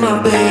leave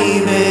my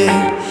baby.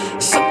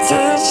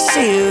 Sometimes I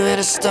see you in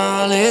a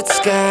starlit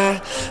sky,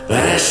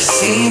 but has she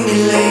seen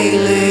me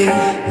lately?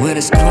 When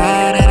it's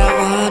quiet and I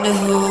wonder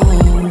who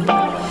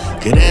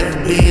could ever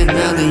be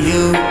another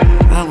you.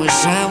 I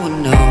wish I would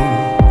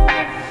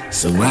know,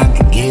 so I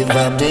could give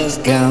up this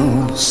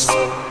ghost.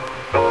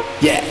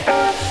 Yeah.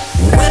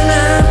 When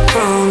I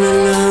fall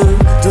in love,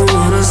 don't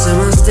wanna set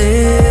my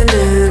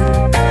standing.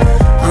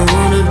 I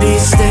wanna be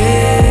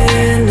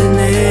standing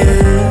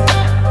there.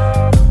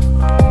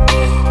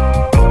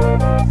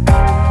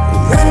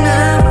 When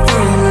I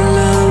fall in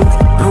love,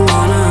 I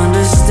wanna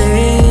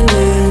understand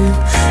it.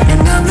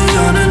 And I'll be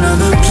on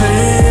another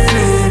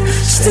planet,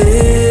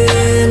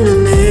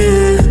 standing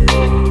there.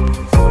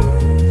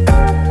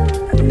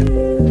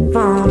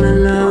 Fall in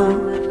love.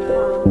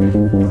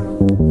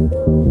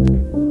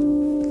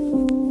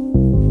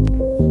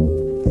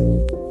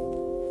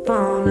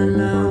 Fall in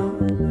love.